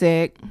got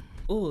sick.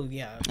 Oh,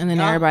 yeah. And then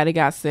everybody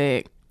got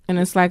sick. And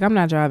it's I'm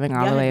not driving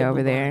all the way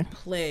over there.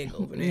 Plague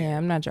over there. Yeah,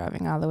 I'm not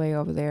driving all the way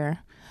over there.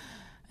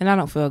 And I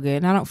don't feel good.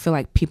 And I don't feel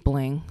like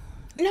peopling.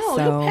 No,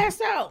 you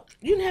passed out.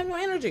 You didn't have no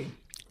energy.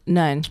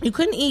 None. You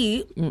couldn't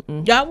eat.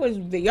 Y'all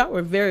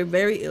were very,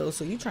 very ill.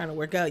 So you trying to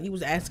work out. You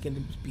was asking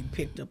to be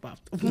picked up off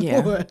the floor.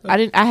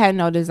 Yeah. I had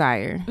no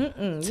desire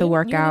to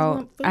work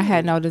out. I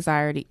had no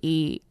desire to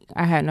eat.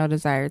 I had no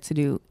desire to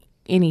do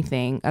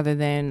anything other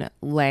than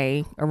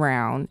lay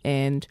around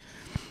and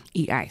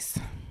eat ice.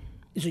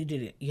 So you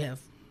did it. You have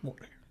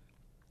water.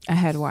 I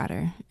had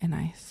water and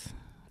ice.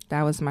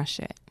 That was my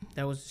shit.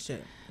 That was the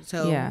shit.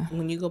 So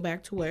when you go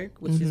back to work,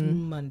 which is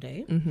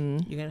Monday, you're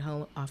going to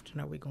how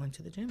often are we going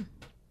to the gym?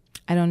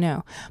 I don't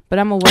know, but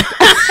I'm gonna work.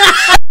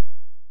 I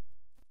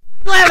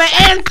have an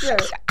answer.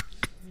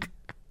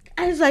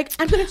 I was like,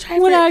 I'm gonna try.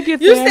 When I get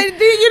you there, said you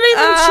didn't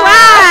even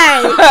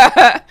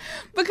try.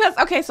 Because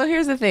okay, so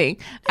here's the thing.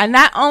 I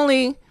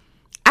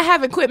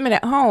have equipment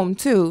at home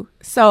too.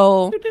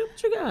 So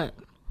What you got?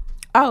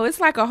 oh, it's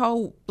like a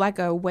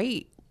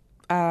weight.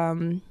 Where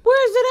is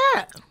it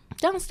at?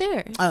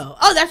 Downstairs.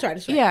 Oh, that's right.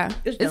 That's right. Yeah,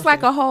 it's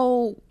like a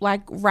whole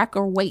rack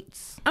of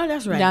weights. Oh,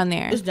 that's right. Down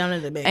there. It's down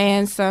in the back.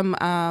 And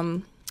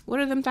some what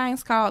are them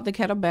things called? The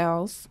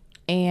kettlebells.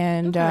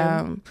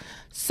 And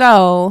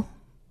so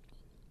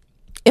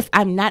if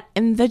I'm not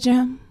in the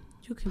gym,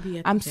 you can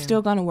be. I'm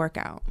still gonna work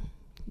out.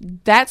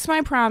 That's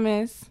my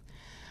promise.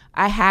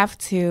 I have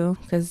to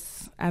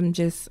because I'm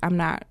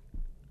not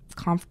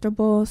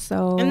comfortable.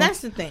 So and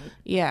that's the thing.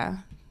 Yeah,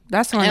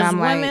 that's when As I'm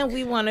women, like,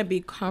 we want to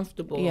be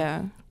comfortable.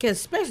 yeah. Because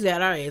especially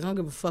at our age, I don't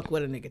give a fuck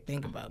what a nigga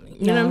think about me.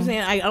 You know what I'm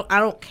saying? I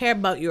don't care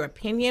about your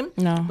opinion.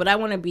 No. But I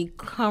want to be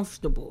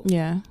comfortable.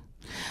 Yeah.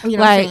 You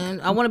know what I'm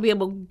saying? I want to be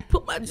able to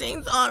put my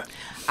jeans on.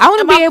 I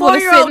want to be able to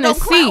sit in the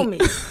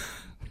seat.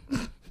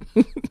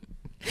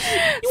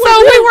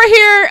 So we were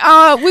here.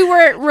 We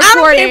were recording. I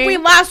don't care if we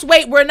lost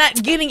weight. We're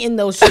not getting in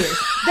those chairs.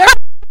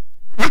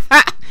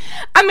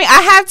 I mean,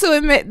 I have to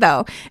admit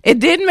though, it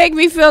did make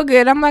me feel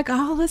good. I'm like,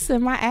 oh,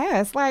 listen, my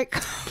ass, like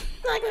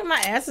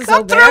my ass is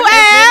come so through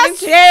ass.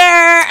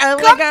 Chair.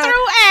 Come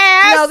through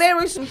ass. No, there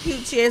were some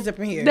cute chairs up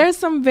in here. There's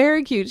some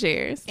very cute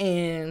chairs,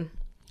 and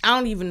I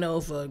don't even know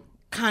if a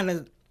kind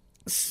of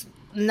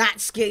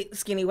not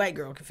skinny white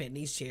girl can fit in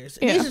these chairs.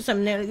 Yeah. These are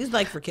some. These are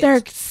like for kids.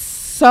 They're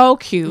so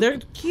cute. They're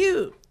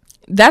cute.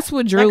 That's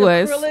what Drew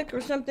like was. Acrylic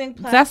or something.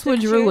 That's what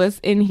Drew was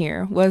in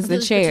here. Was the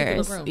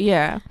chairs?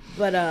 Yeah.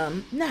 But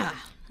nah.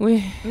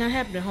 Not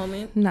happening,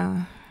 homie.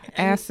 Nah.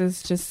 Ass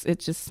is just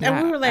and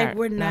not. We were like,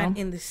 we're not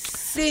in the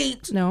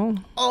seat. No.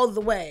 All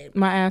the way.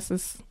 My ass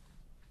is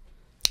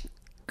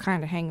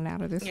kind of hanging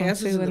out of this one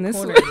too. In this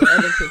corner of the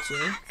other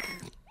picture.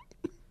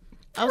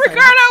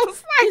 Ricardo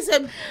was like, he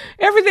said,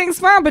 everything's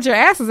fine, but your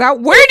ass is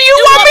out. Where do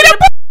you want me to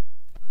put?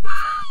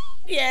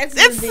 Yeah, it's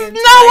nowhere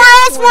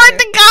else for it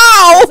to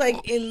go. It's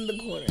like in the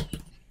corner.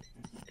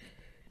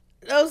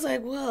 I was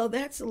like, well,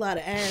 that's a lot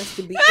of ass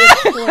to be in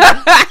the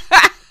corner.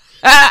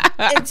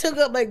 It took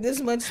up like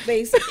this much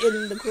space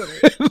in the corner.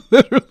 It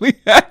literally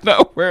had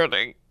nowhere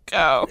to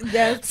go.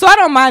 So I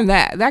don't mind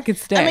that. That could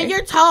stay. I mean,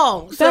 you're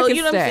tall, so you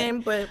know what I'm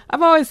saying. But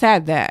I've always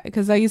had that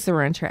because I used to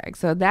run track,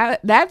 so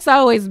that's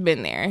always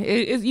been there.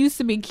 It used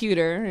to be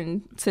cuter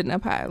and sitting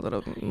up high, a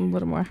little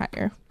more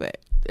higher, but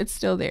it's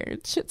still there.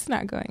 Shit's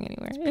not going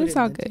anywhere. It's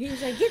all good. He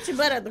was like, "Get your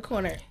butt out the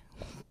corner."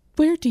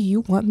 Where do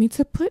you want me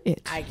to put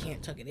it? I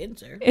can't tuck it in,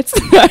 sir. It's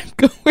not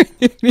going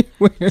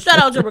anywhere. Shout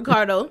out to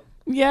Ricardo.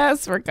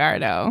 Yes,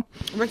 Ricardo.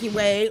 Ricky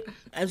Wade,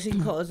 as he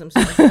calls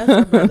himself. That's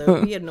our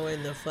brother. We annoy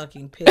the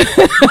fucking piss.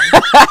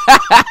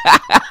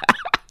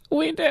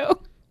 We do.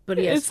 But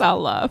yes, it's all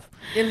love.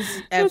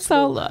 It's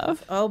all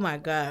love. Oh my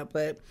God.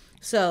 But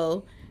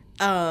so,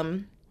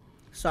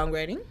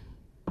 songwriting.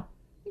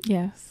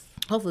 Yes.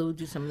 Hopefully we'll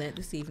do some of that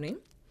this evening.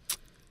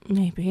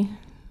 Maybe.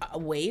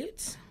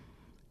 Wait.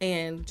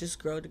 And just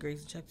grow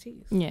degrees of Chuck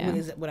T's. Yeah.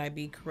 Would I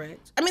be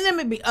correct? I mean, there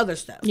may be other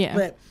stuff. Yeah.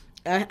 But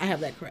I have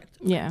that correct.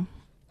 Yeah.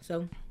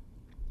 So,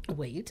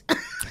 wait.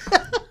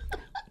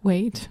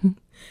 Wait.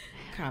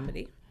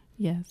 Comedy.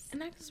 Yes.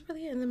 And that's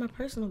really it. And then my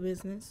personal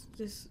business,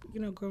 just,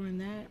 growing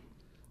that.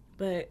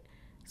 But,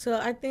 so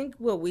I think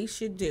what we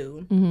should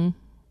do,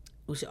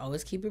 we should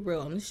always keep it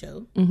real on the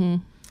show. Mm-hmm.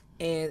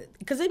 And,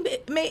 because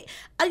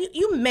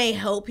you may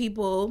help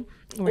people,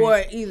 right,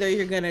 or either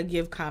you're going to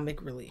give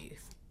comic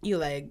relief. You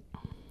like,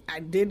 I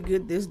did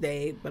good this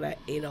day, but I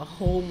ate a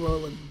whole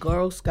roll of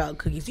Girl Scout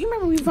cookies. You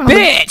remember we found?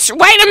 Bitch,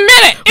 wait a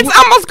minute! It's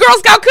almost Girl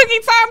Scout cookie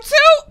time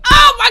too.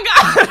 Oh my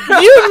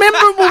God! You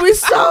remember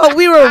when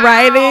we were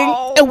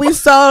riding and we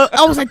saw?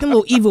 I was like them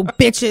little evil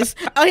bitches.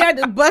 I had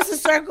to bust a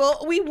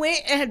circle. We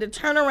went and had to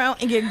turn around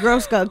and get Girl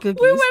Scout cookies.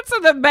 We went to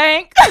the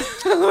bank.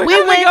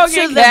 We went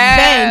to the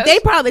bank. They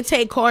probably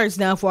take cards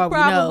now for all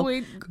we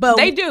know. But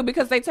they do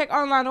because they take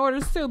online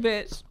orders too,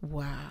 bitch.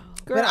 Wow.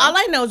 Girl. But all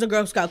I know is the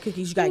Girl Scout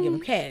cookies, you gotta give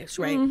them cash,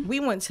 right? We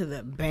went to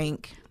the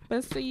bank.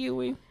 Let's see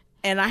you.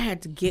 And I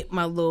had to get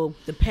my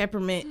the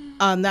peppermint,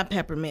 not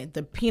peppermint,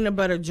 the peanut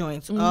butter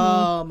joints.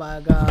 Oh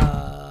my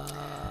God.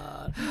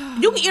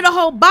 You can eat a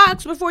whole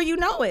box before you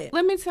know it.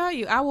 Let me tell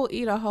you, I will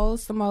eat a whole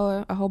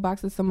Samoa, a whole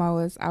box of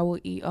Samoas. I will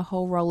eat a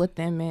whole roll of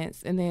Thin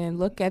Mints and then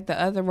look at the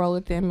other roll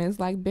of Thin Mints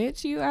like,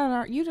 bitch, you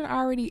done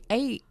already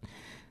ate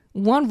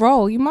one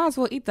roll. You might as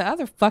well eat the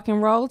other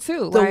fucking roll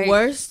too. The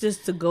worst is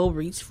to go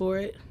reach for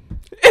it.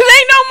 It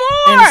ain't no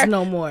more. And it's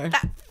no more.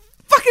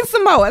 Fucking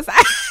Samoas.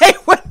 I hate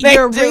what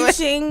you're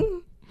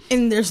reaching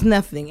and there's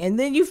nothing. And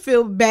then you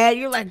feel bad.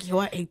 You're like, yo,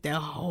 I ate that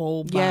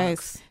whole box.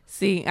 Yes.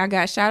 See, I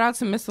got shout out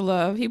to Mr.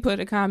 Love. He put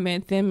a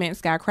comment, Thin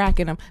Mints got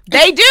crack in them.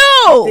 They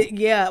do!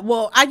 Yeah.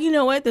 Well, you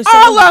know what?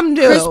 All of them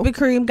do. Krispy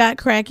Kreme got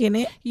crack in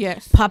it.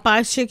 Yes.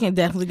 Popeye's chicken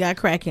definitely got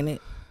crack in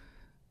it.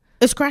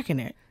 It's crack in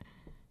it.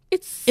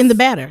 It's in the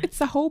batter. It's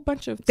a whole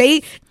bunch of...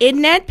 They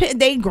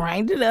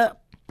grind it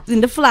up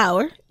in the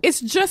flour.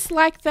 It's just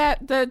like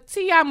the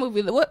T.I.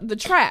 movie, the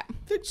Trap.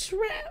 The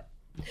Trap.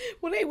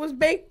 When they was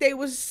baked, they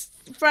was...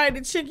 fried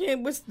the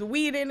chicken with the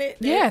weed in it.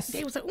 Yes.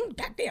 They was like, oh,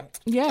 goddamn.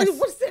 Yes.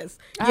 What's this?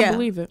 I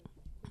believe it.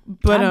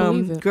 But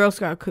Girl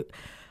Scout cookie.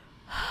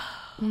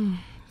 Them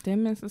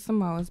Mrs.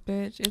 Samoa's,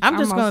 bitch. It's I'm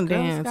just going to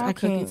dance. I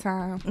can't.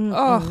 Time.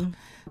 Oh,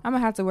 I'm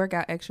going to have to work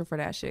out extra for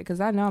that shit because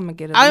I know I'm going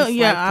to get at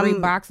least 3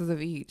 boxes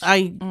of each.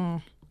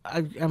 I'm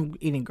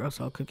eating Girl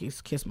Scout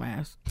cookies. Kiss my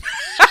ass.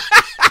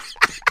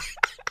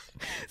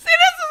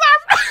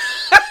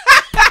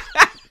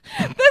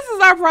 This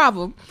is our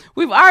problem.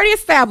 We've already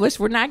established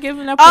we're not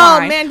giving up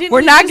wine. Man,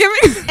 we're not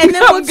giving and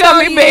then we'll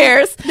gummy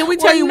bears. Then we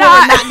tell you what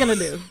we're not gonna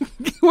do.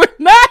 We're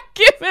not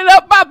giving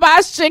up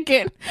Popeye's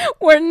chicken.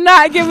 We're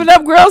not giving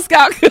up Girl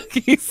Scout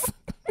cookies.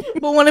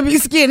 But want to be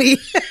skinny.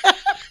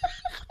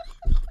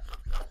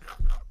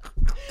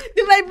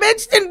 They're like,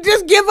 bitch, then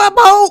just give up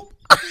hope.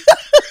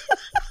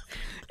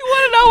 You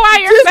want to know why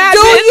you're just fat? Do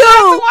bitch?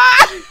 you?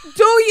 Why?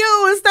 Do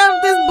you and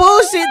stop this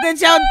bullshit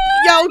that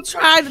y'all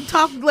try to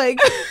talk like.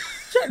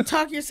 Try to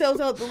talk yourselves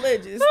out the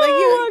ledges. Like,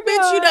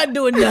 bitch, you're not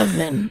doing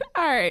nothing.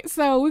 All right,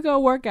 so we go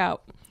work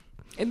out.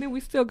 And then we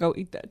still go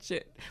eat that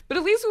shit. But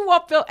at least we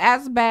won't feel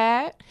as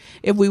bad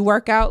if we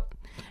work out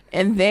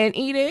and then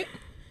eat it.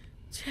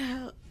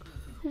 Child,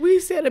 we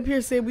sat up here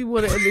saying we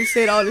wanted, and they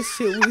said all this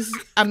shit.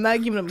 I'm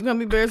not giving up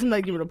gummy bears. I'm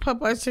not giving up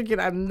Popeye's chicken.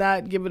 I'm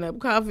not giving up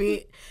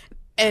coffee.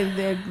 And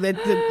then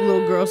let the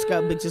little Girl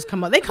Scout bitches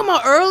come out. They come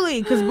out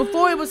early because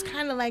before it was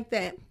kind of like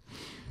that.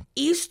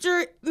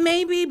 Easter,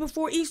 maybe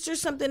before Easter,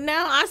 something.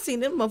 Now I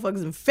seen them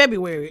motherfuckers in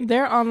February.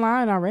 They're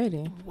online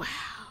already. Wow.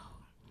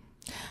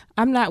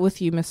 I'm not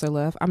with you, Mr.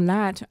 Love. I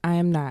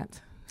am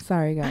not.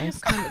 Sorry, guys. I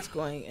have comments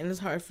going, and it's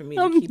hard for me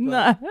to keep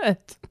up.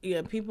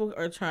 Yeah, people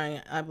are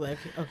trying. I'm like,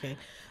 okay,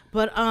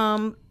 but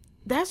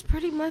that's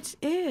pretty much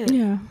it.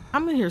 Yeah,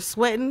 I'm in here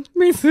sweating.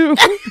 Me too.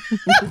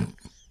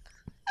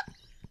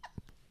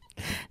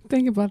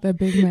 Think about that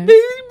Big Mac.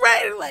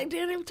 Right, like,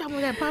 damn, I'm talking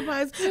about that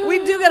Popeyes.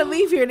 We do gotta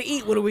leave here to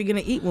eat. What are we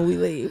gonna eat when we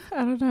leave? I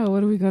don't know.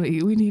 What are we gonna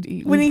eat? We need to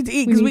eat. We need to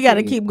eat because we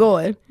gotta keep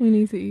going. We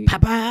need to eat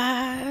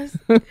Popeyes.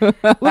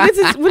 What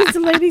does the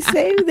lady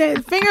say?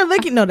 That finger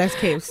licking? No, that's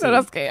KFC. No,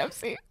 that's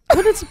KFC.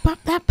 What is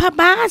that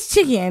Popeyes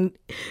chicken?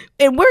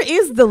 And where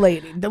is the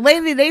lady? The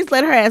lady, they just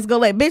let her ass go.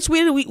 Like, bitch,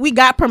 we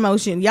got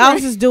promotion. Y'all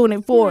just doing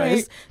it for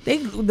us.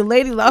 The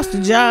lady lost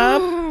a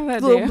job. The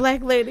little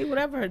black lady,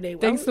 whatever her name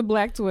was. Thanks to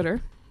Black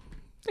Twitter.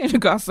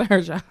 It cost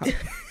her job.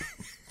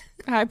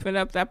 Hyping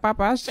up that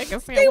Popeye's chicken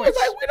sandwich. They was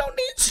like, we don't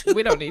need you.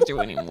 We don't need you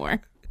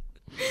anymore.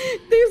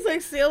 These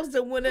like sales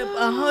that went up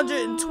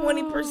 120%.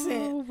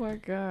 Oh my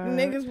god!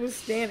 Niggas was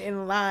standing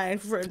in line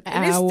for,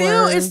 and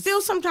it's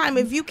still sometime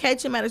if you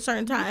catch him at a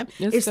certain time,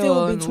 it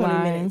still will be 20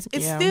 minutes.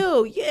 It's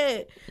still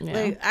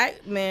like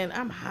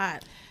I'm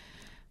hot.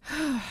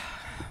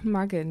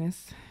 My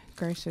goodness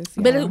gracious!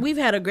 But we've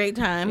had a great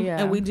time,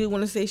 and we do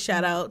want to say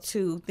shout out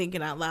to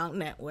Thinking Out Loud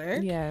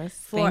Network,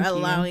 for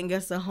allowing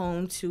us a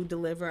home to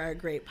deliver our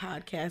great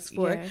podcast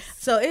for. Yes.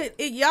 So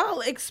y'all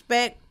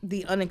expect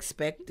the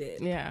unexpected.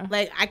 Yeah,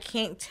 like I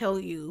can't tell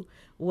you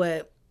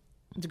what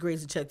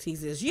Degrees of Chuck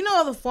T's is. You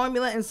know the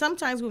formula, and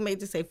sometimes we may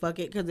just say fuck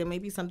it because there may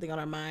be something on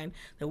our mind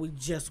that we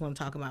just want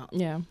to talk about.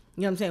 Yeah.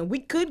 You know what I'm saying? We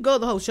could go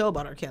the whole show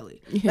about R.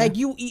 Kelly. Yeah. Like,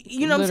 you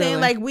know what I'm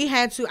saying? Like, we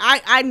had to.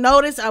 I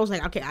noticed. I was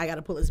like, okay, I got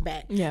to pull this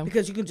back. Yeah.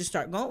 Because you can just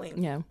start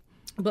going. Yeah.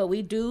 But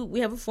we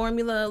have a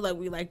formula like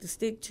we like to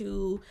stick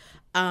to.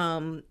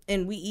 And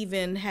we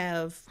even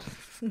have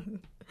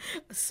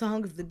a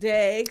song of the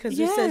day because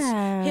we're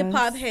such hip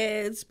hop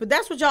heads. But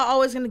that's what y'all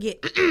always going to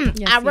get.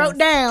 I wrote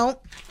down.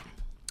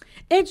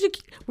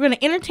 We're going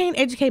to entertain,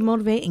 educate,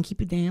 motivate, and keep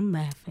you damn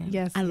laughing.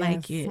 Yes. I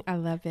like it. I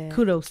love it.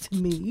 Kudos to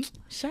me.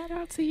 Shout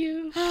out to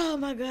you. Oh,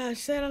 my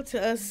gosh. Shout out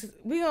to us.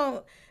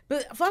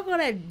 But fuck all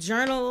that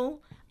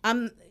journal.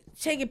 I'm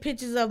taking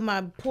pictures of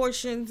my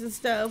portions and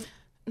stuff.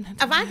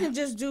 If I can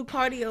just do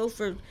cardio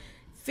for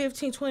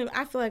 15, 20,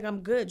 I feel like I'm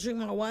good. Drink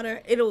my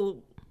water.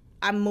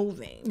 I'm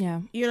moving.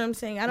 Yeah. You know what I'm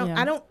saying? I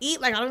don't eat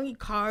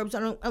carbs.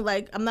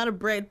 I'm not a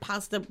bread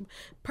pasta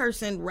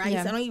person. Rice.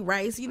 Yeah. I don't eat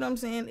rice. You know what I'm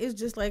saying? It's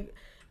just like,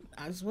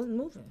 I just wasn't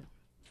moving.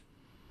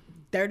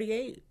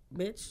 38,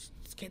 bitch.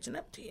 It's catching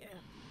up to you.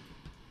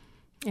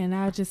 And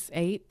I just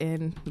ate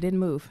and didn't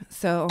move.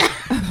 So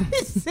I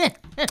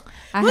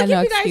had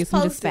no excuse.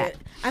 I'm just fat.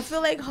 I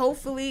feel like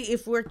hopefully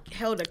if we're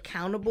held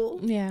accountable.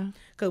 Yeah.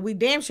 Because we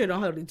damn sure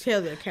don't hold each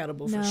other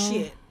accountable for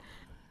shit.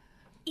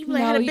 You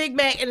like, had a Big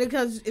Mac, and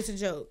it's a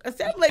joke. I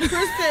said, like,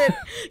 Kristen,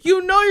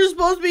 you know you're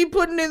supposed to be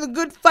putting in a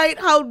good fight.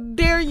 How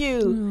dare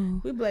you?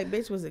 We be like,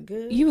 bitch, was it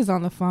good? You was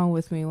on the phone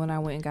with me when I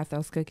went and got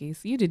those cookies.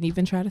 You didn't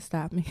even try to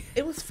stop me.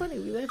 It was funny.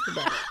 We laughed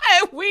about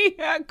it. We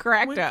cracked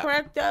up. We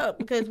cracked up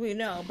because we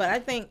know. But I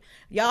think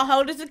y'all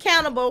hold us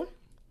accountable.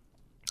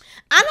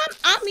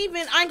 I'm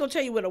even, I ain't gonna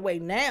tell you what I weigh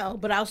now,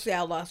 but I'll say I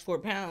lost 4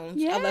 pounds.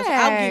 Yeah.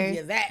 I'll give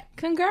you that.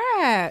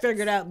 Congrats.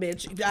 Figure it out,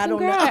 bitch. I don't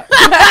know.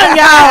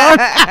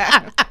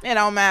 It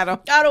don't matter.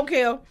 I don't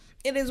care.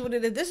 It is what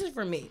it is. This is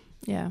for me.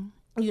 Yeah.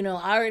 You know,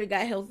 I already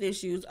got health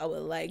issues. I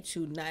would like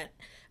to not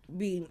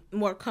be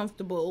more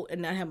comfortable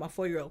and not have my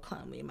 4-year-old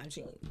clown me in my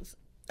jeans.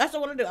 That's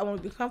what I want to do. I want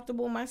to be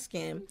comfortable in my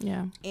skin.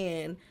 Yeah.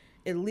 And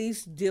at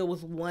least deal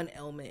with one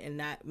ailment and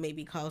not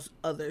maybe cause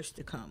others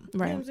to come.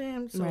 Right. You know what I'm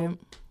saying? So, right.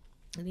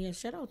 And yeah,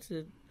 shout out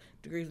to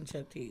Degrees and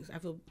Chuck T's. I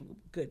feel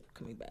good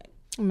coming back.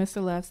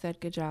 Mr. Love said,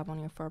 good job on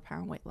your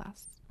 4-pound weight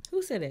loss.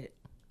 Who said it?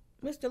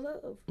 Mr.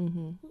 Love.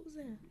 Mm-hmm. Who was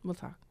that? We'll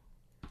talk.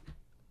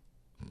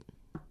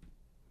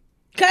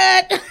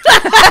 Cut!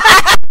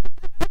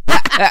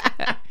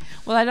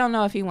 Well, I don't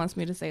know if he wants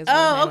me to say his name.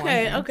 Oh,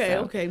 okay.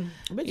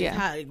 But yeah. It's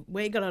hot.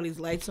 We got all these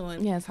lights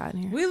on. Yeah, it's hot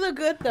in here. We look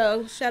good,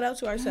 though. Shout out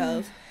to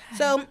ourselves.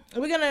 So,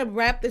 we're going to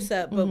wrap this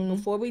up. But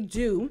before we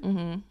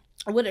do...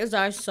 What is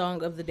our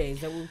song of the day?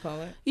 Is that what we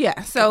call it?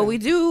 Yeah, so we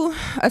do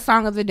a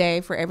song of the day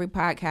for every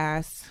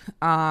podcast.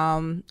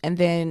 And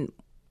then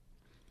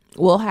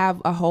we'll have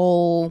a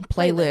whole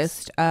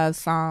playlist of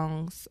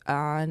songs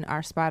on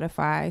our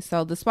Spotify.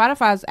 So the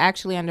Spotify is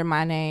actually under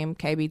my name,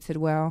 KB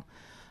Tidwell.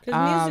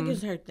 Because music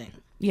is her thing.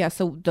 Yeah,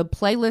 so the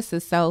playlist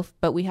itself,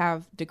 but we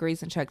have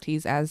Degrees and Chuck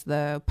T's as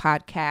the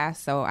podcast,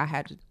 so I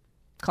had to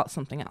call it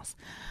something else.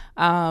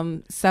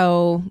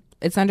 So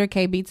it's under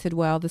KB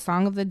Tidwell. The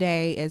song of the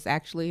day is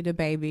actually The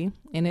Baby,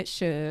 and it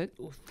should.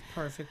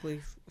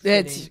 Perfectly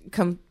it's,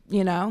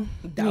 you know.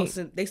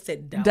 Dousing. They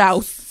said douse.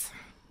 Douse.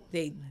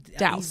 They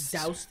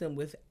doused them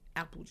with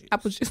apple juice.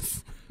 Apple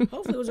juice.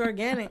 Hopefully it was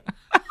organic.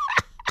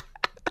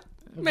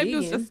 Maybe it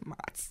was just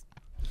Mott's.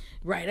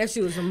 Right, that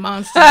shit was a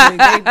monster.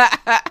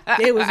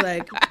 They was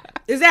like,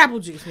 it's apple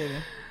juice, nigga.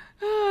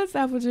 Oh, it's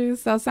apple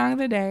juice. So song of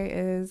the day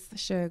is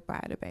Suge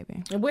by The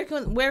Baby. And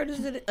where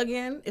is it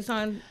again? It's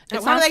on.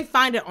 How do they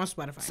find it on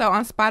Spotify? So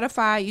on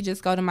Spotify, you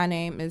just go to my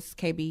name is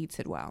KB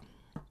Tidwell.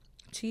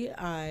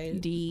 TIDWELL.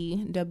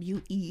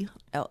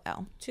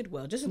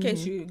 Tidwell. Just in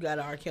case you got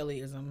an R.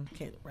 Kellyism,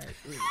 right?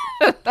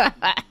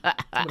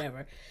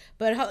 Whatever.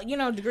 But you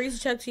know, Degrees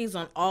of Chuck T's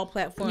on all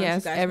platforms.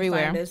 Yes, you guys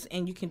everywhere. Can find us,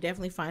 and you can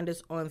definitely find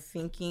us on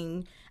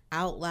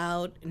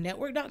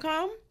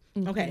thinkingoutloudnetwork.com.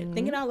 Okay,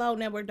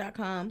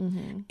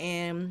 thinkingoutloudnetwork.com.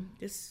 And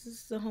this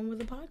is the home of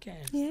the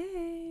podcast.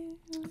 Yay.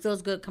 It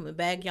feels good coming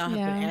back. Y'all have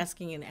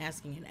been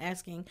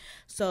asking.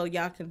 So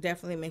y'all can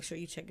definitely make sure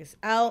you check us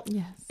out.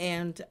 Yes.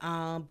 And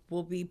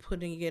we'll be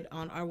putting it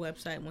on our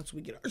website once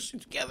we get our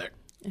shit together.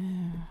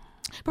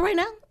 But right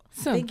now,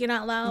 Thinking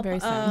Out Loud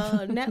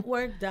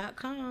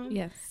network.com.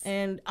 Yes.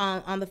 And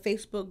on the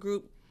Facebook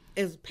group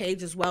is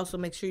page as well, so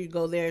make sure you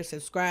go there,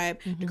 subscribe.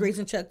 Degrees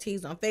and Chuck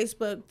T's on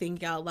Facebook,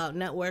 Think Out Loud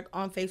Network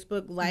on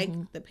Facebook. Like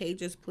the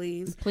pages,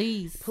 please.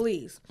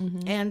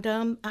 And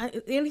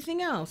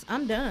anything else?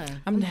 I'm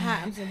done. I'm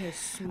hot. I'm sitting here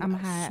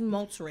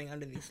smoldering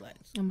under these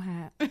lights. I'm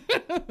hot. I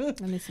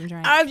need some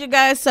drinks. All right, you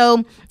guys.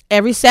 So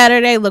every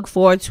Saturday, look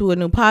forward to a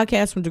new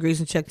podcast from Degrees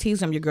and Chuck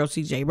T's. I'm your girl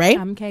CJ, right?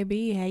 I'm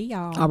KB. Hey,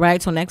 y'all. All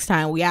right, till next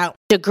time, we out.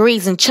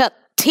 Degrees and Chuck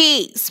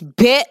T's,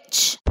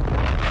 bitch.